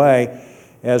on their way,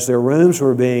 As their rooms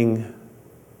were being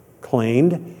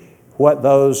cleaned, what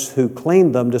those who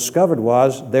cleaned them discovered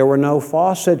was there were no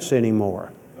faucets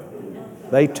anymore.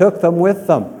 They took them with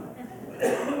them.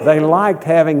 They liked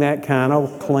having that kind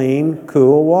of clean,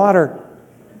 cool water.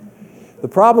 The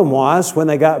problem was when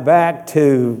they got back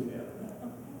to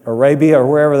Arabia or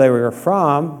wherever they were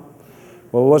from,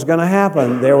 what was going to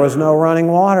happen? There was no running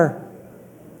water.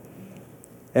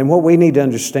 And what we need to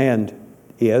understand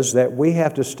is that we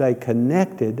have to stay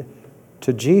connected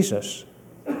to Jesus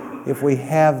if we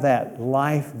have that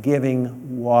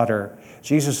life-giving water.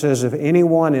 Jesus says, if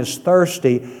anyone is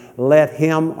thirsty, let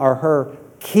him or her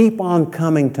keep on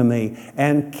coming to me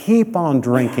and keep on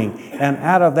drinking. And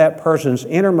out of that person's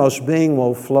innermost being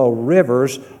will flow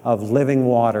rivers of living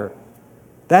water.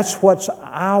 That's what's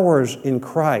ours in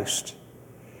Christ.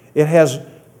 It has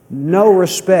no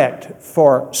respect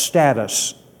for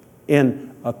status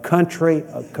in a country,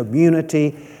 a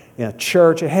community, in a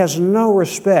church. It has no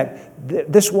respect.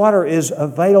 This water is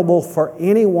available for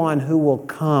anyone who will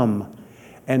come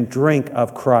and drink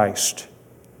of Christ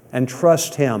and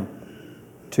trust Him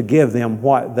to give them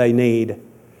what they need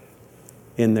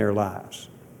in their lives.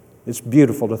 It's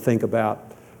beautiful to think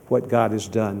about what God has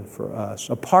done for us.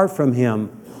 Apart from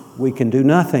Him, we can do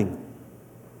nothing.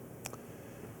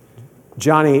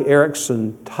 Joni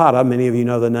Eareckson Tada, many of you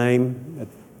know the name.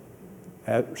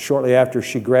 Shortly after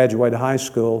she graduated high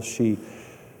school, she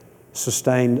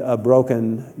sustained a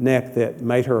broken neck that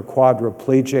made her a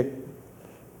quadriplegic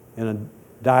in a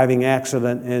diving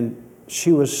accident, and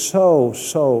she was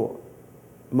so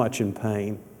much in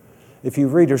pain. If you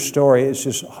read her story, it's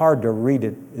just hard to read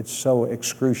it. It's so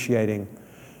excruciating,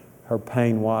 her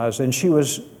pain was. And she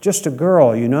was just a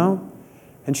girl, you know,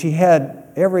 and she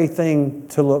had everything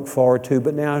to look forward to,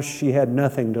 but now she had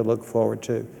nothing to look forward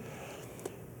to.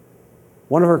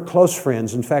 One of her close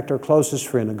friends, in fact, her closest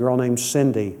friend, a girl named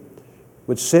Cindy,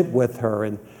 would sit with her,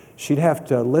 and she'd have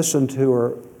to listen to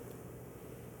her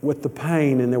with the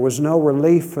pain, and there was no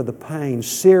relief for the pain,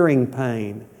 searing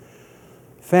pain,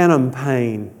 phantom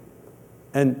pain.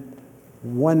 And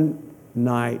one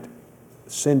night,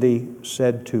 Cindy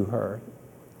said to her,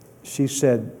 she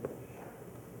said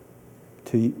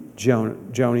to Johnny,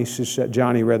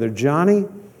 Johnny,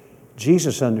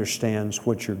 Jesus understands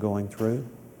what you're going through.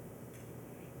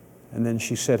 And then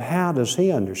she said, how does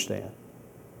He understand?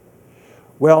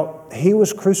 Well, He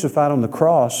was crucified on the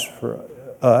cross for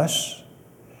us,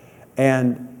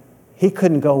 and He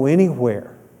couldn't go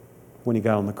anywhere when He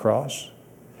got on the cross.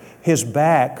 His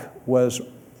back was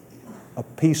a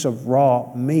piece of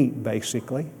raw meat,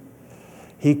 basically.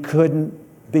 He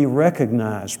couldn't be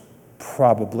recognized,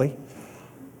 probably,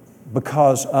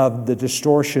 because of the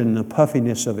distortion, the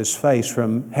puffiness of His face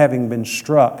from having been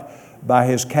struck by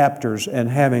His captors and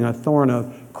having a thorn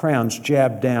of crowns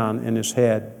jabbed down in His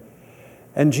head.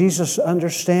 And Jesus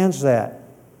understands that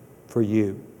for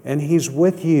you, and He's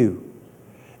with you,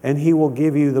 and He will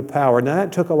give you the power. Now,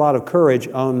 that took a lot of courage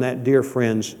on that dear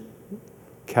friend's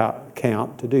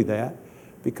count to do that,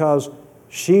 because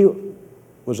she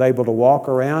was able to walk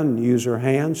around and use her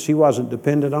hands. She wasn't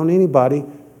dependent on anybody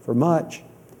for much.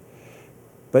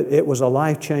 But it was a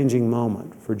life-changing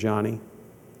moment for Joni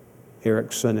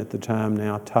Eareckson at the time,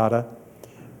 now Tada.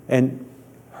 And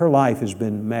her life has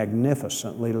been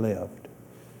magnificently lived.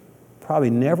 Probably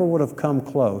never would have come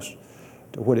close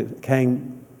to what it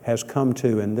has come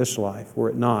to in this life were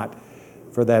it not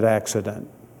for that accident.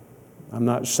 I'm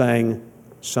not saying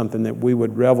something that we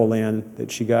would revel in,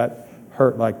 that she got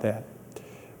hurt like that.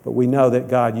 But we know that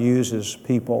God uses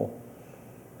people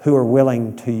who are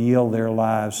willing to yield their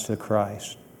lives to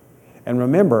Christ. And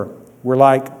remember, we're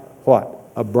like what?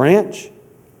 A branch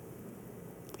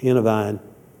in a vine.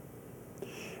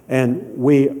 And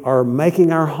we are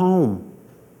making our home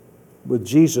with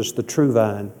Jesus, the true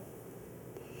vine.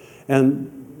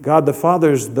 And God the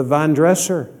Father is the vine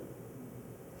dresser.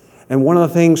 And one of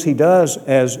the things He does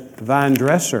as vine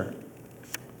dresser,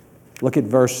 look at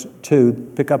verse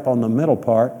 2, pick up on the middle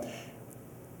part,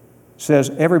 says,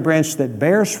 every branch that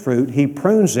bears fruit, He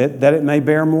prunes it that it may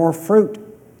bear more fruit.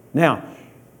 Now,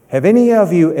 have any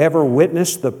of you ever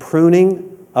witnessed the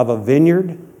pruning of a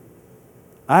vineyard?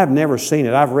 I've never seen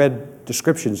it. I've read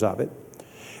descriptions of it.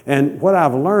 And what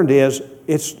I've learned is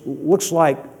it looks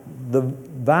like the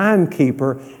vine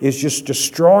keeper is just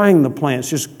destroying the plants,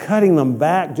 just cutting them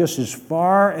back just as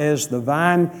far as the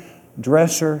vine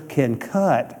dresser can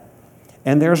cut.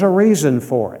 And there's a reason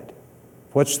for it.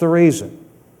 What's the reason?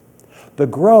 The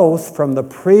growth from the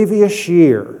previous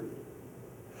year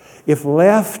if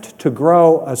left to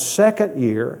grow a second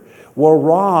year, will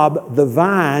rob the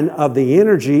vine of the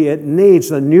energy it needs,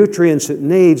 the nutrients it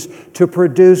needs to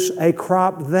produce a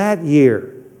crop that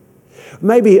year.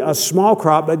 Maybe a small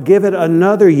crop, but give it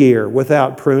another year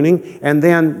without pruning, and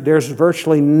then there's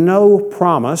virtually no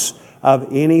promise of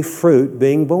any fruit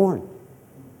being born.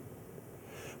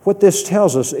 What this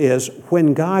tells us is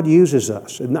when God uses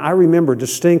us, and I remember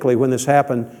distinctly when this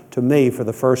happened to me for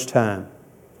the first time.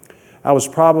 I was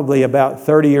probably about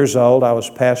 30 years old. I was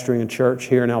pastoring a church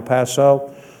here in El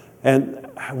Paso, and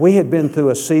we had been through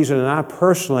a season, and I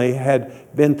personally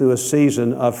had been through a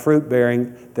season of fruit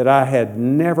bearing that I had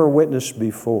never witnessed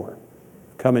before.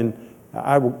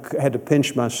 I had to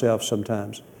pinch myself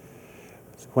sometimes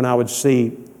when I would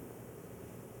see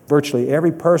virtually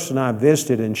every person I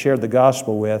visited and shared the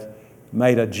gospel with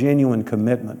made a genuine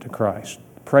commitment to Christ,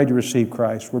 prayed to receive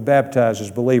Christ, were baptized as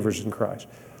believers in Christ.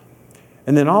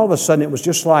 And then all of a sudden it was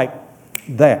just like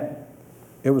that.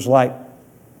 It was like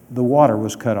the water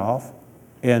was cut off.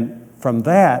 And from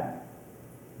that,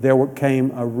 there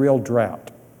came a real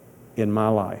drought in my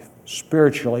life,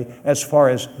 spiritually, as far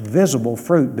as visible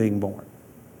fruit being born.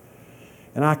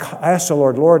 And I asked the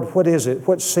Lord, Lord, what is it?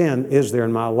 What sin is there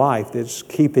in my life that's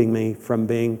keeping me from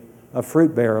being a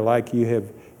fruit bearer like you have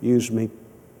used me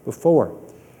before?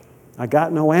 I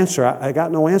got no answer.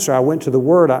 I went to the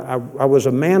Word. I was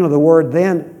a man of the Word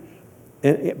then,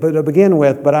 but to begin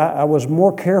with, but I was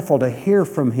more careful to hear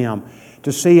from Him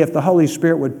to see if the Holy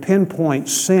Spirit would pinpoint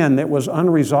sin that was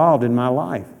unresolved in my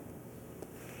life.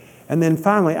 And then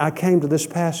finally, I came to this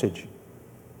passage,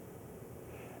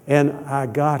 and I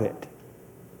got it.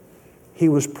 He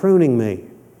was pruning me.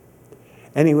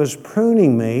 And He was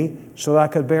pruning me so that I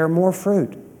could bear more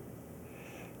fruit.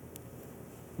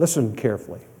 Listen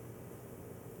carefully.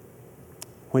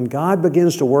 When God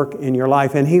begins to work in your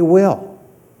life, and He will,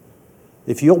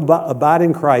 if you'll abide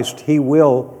in Christ, He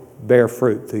will bear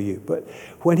fruit through you. But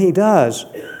when He does,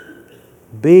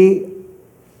 be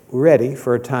ready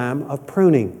for a time of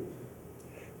pruning.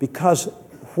 Because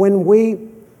when we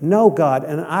know God,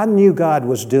 and I knew God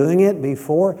was doing it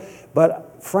before,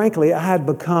 but frankly, I had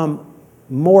become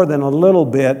more than a little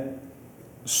bit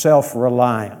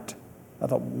self-reliant. I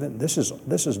thought, this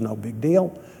is no big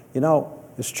deal. You know,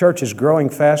 this church is growing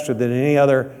faster than any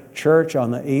other church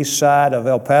on the east side of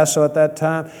El Paso at that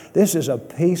time. This is a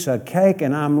piece of cake,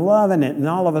 and I'm loving it. And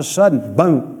all of a sudden,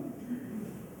 boom,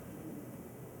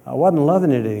 I wasn't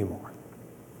loving it anymore.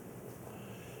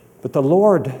 But the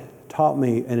Lord taught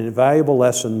me an invaluable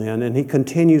lesson then, and He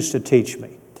continues to teach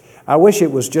me. I wish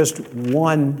it was just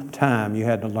one time you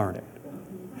had to learn it.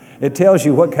 It tells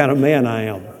you what kind of man I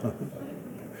am.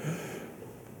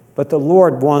 But the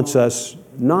Lord wants us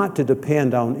not to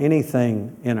depend on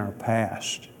anything in our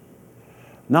past.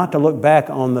 Not to look back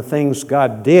on the things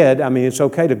God did. I mean, it's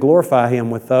okay to glorify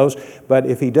Him with those, but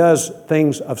if He does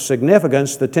things of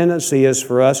significance, the tendency is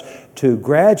for us to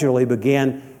gradually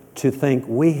begin to think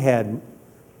we had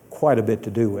quite a bit to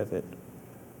do with it.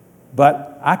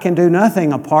 But I can do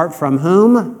nothing apart from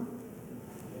whom?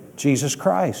 Jesus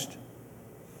Christ.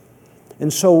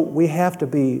 And so we have to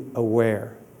be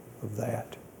aware of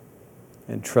that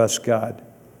and trust God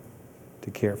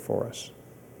to care for us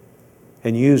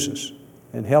and use us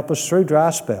and help us through dry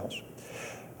spells.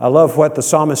 I love what the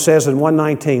psalmist says in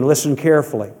 119. Listen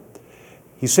carefully.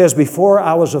 He says, before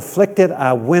I was afflicted,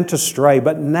 I went astray,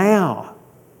 but now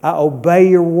I obey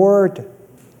your word.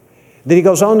 Then he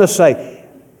goes on to say,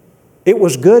 it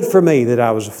was good for me that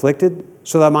I was afflicted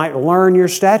so that I might learn your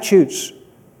statutes.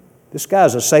 This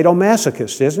guy's a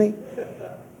sadomasochist, isn't he?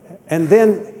 And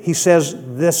then he says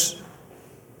this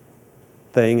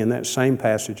thing in that same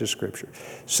passage of Scripture.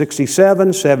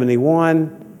 67,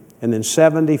 71, and then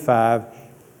 75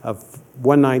 of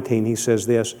 119, he says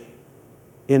this,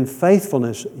 in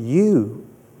faithfulness you,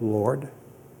 Lord,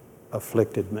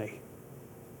 afflicted me.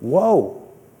 Whoa!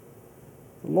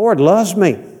 The Lord loves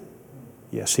me.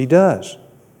 Yes, He does.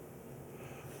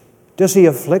 Does He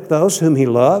afflict those whom He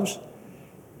loves?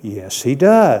 Yes, He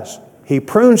does. He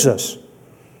prunes us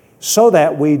so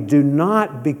that we do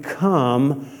not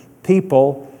become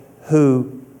people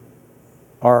who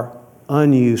are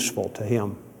unuseful to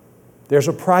Him. There's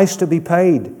a price to be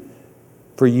paid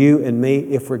for you and me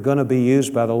if we're going to be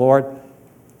used by the Lord.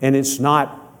 And it's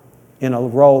not in a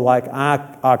role like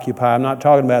I occupy. I'm not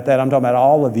talking about that. I'm talking about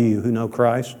all of you who know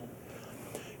Christ.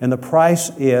 And the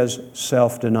price is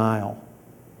self-denial.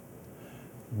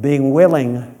 Being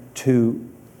willing to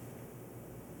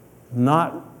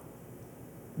not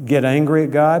get angry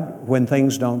at God when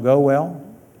things don't go well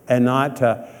and not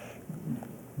to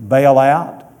bail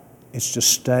out. It's to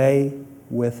stay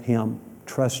with Him,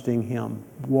 trusting Him,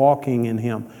 walking in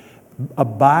Him,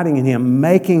 abiding in Him,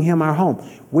 making Him our home.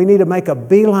 We need to make a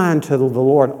beeline to the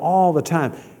Lord all the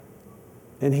time.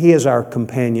 And He is our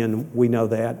companion. We know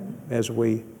that as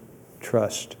we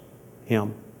trust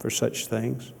Him for such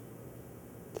things.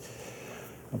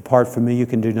 Apart from me, you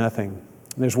can do nothing.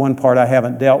 There's one part I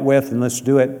haven't dealt with, and let's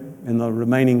do it in the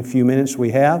remaining few minutes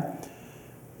we have.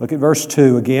 Look at verse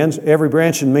 2 again. Every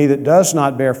branch in me that does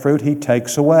not bear fruit, He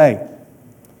takes away.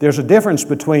 There's a difference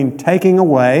between taking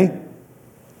away.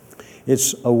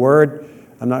 It's a word,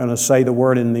 I'm not going to say the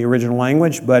word in the original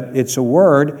language, but it's a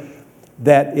word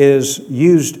that is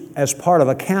used as part of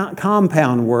a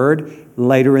compound word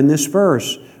later in this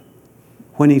verse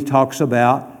when he talks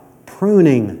about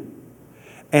pruning.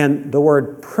 And the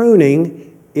word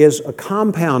pruning is a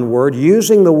compound word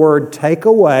using the word take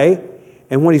away.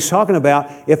 And when he's talking about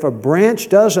if a branch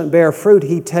doesn't bear fruit,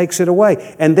 He takes it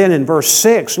away. And then in verse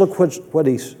 6, look what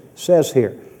he says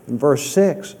here. In verse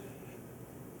 6,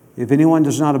 if anyone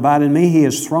does not abide in me, he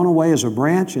is thrown away as a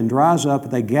branch and dries up.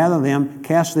 They gather them,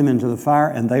 cast them into the fire,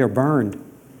 and they are burned.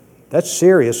 That's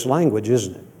serious language,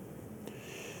 isn't it?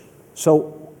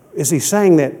 So is he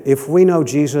saying that if we know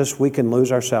Jesus, we can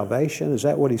lose our salvation? Is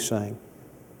that what he's saying?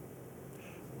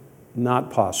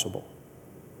 Not possible.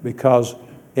 Because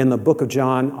in the book of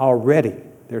John already,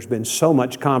 there's been so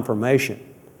much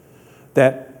confirmation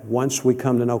that once we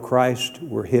come to know Christ,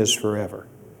 we're His forever.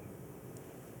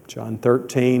 John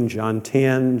 13, John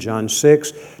 10, John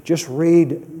 6. Just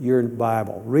read your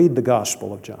Bible. Read the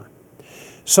Gospel of John.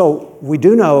 So we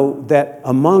do know that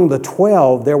among the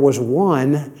 12, there was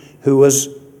one who was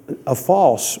a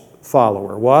false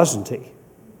follower, wasn't he?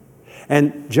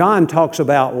 And John talks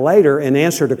about later in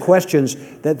answer to questions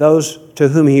that those to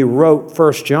whom he wrote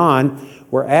 1 John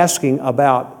were asking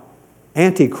about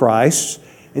antichrists.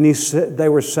 And they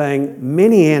were saying,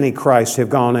 many antichrists have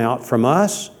gone out from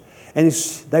us. And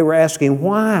they were asking,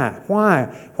 why?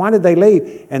 Why did they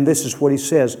leave? And this is what he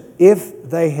says, if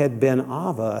they had been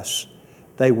of us,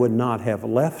 they would not have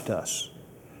left us.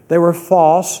 They were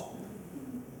false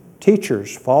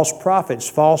teachers, false prophets,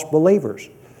 false believers.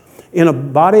 In a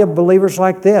body of believers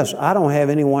like this, I don't have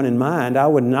anyone in mind. I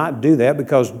would not do that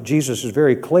because Jesus is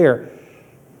very clear.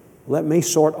 Let me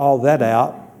sort all that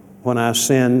out when I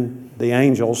send the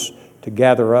angels to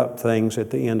gather up things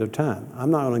at the end of time.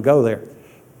 I'm not going to go there.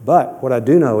 But what I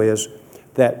do know is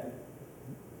that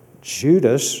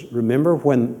Judas, remember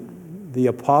when the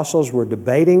apostles were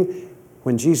debating,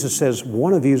 when Jesus says,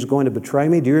 one of you is going to betray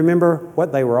me, do you remember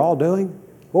what they were all doing?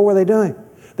 What were they doing?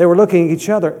 They were looking at each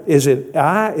other. Is it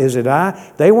I? Is it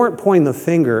I? They weren't pointing the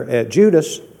finger at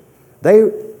Judas. They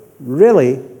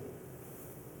really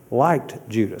liked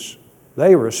Judas.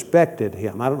 They respected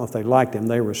him. I don't know if they liked him.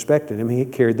 They respected him. He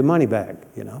carried the money bag,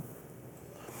 you know.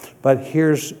 But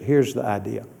here's the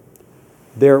idea.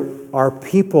 There are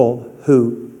people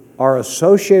who are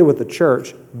associated with the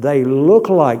church. They look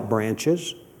like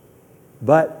branches,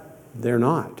 but they're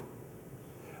not.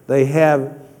 They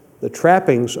have the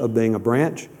trappings of being a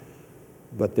branch,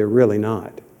 but they're really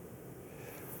not.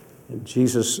 And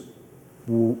Jesus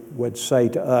would say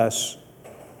to us,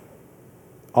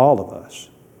 all of us,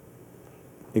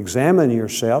 examine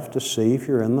yourself to see if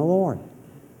you're in the Lord.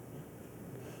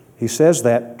 He says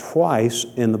that twice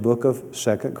in the book of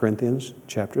 2 Corinthians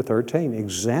chapter 13.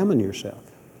 Examine yourself.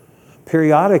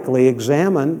 Periodically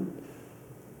examine.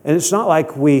 And it's not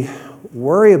like we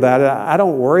worry about it. I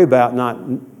don't worry about not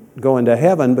going to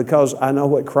heaven because I know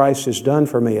what Christ has done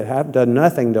for me. I've done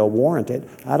nothing to warrant it.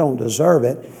 I don't deserve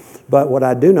it. But what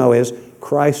I do know is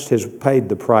Christ has paid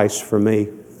the price for me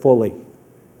fully.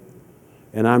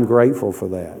 And I'm grateful for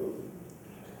that.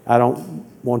 I don't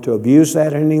want to abuse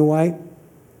that in any way.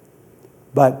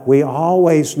 But we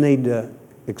always need to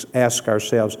ask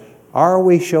ourselves, are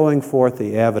we showing forth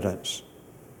the evidence?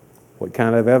 What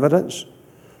kind of evidence?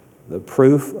 The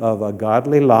proof of a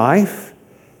godly life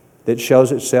that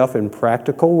shows itself in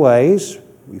practical ways.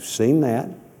 We've seen that.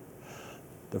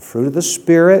 The fruit of the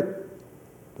Spirit,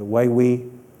 the way we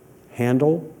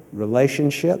handle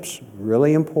relationships,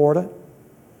 really important.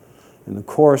 And of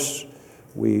course,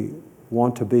 we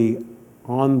want to be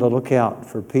on the lookout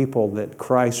for people that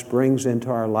Christ brings into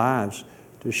our lives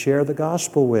to share the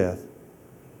gospel with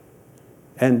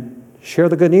and share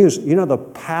the good news. You know, the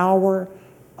power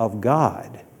of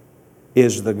God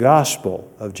is the gospel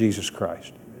of Jesus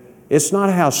Christ. It's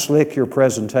not how slick your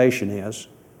presentation is.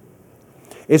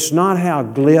 It's not how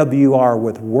glib you are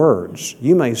with words.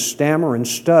 You may stammer and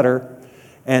stutter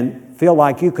and feel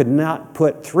like you could not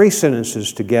put 3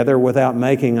 sentences together without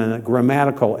making a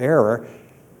grammatical error.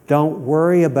 Don't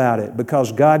worry about it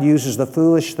because God uses the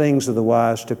foolish things of the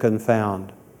wise to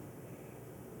confound.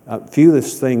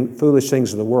 foolish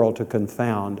things of the world to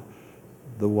confound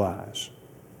the wise.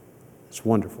 It's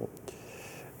wonderful.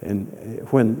 And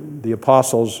when the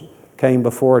apostles came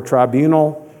before a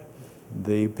tribunal,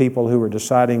 the people who were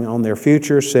deciding on their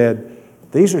future said,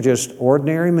 these are just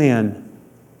ordinary men,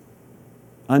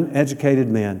 uneducated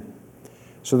men.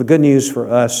 So the good news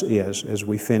for us is, as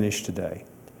we finish today,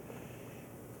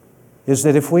 is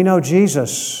that if we know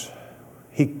Jesus,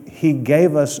 He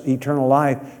gave us eternal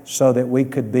life so that we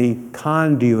could be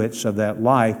conduits of that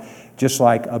life, just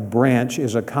like a branch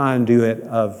is a conduit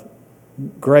of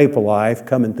grape life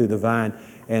coming through the vine,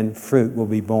 and fruit will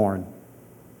be born.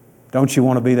 Don't you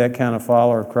want to be that kind of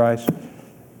follower of Christ?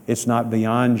 It's not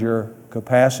beyond your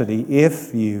capacity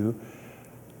if you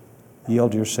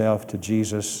yield yourself to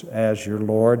Jesus as your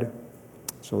Lord.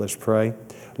 So let's pray.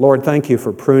 Lord, thank you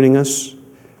for pruning us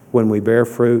when we bear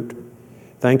fruit.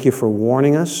 Thank you for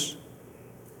warning us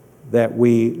that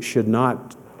we should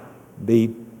not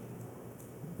be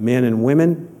men and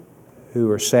women who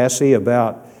are sassy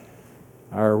about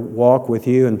our walk with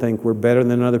you and think we're better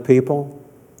than other people.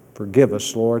 Forgive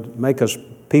us, Lord. Make us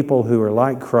people who are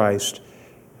like Christ,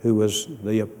 who was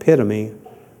the epitome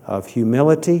of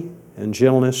humility and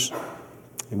gentleness.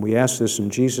 And we ask this in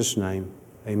Jesus' name.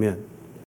 Amen.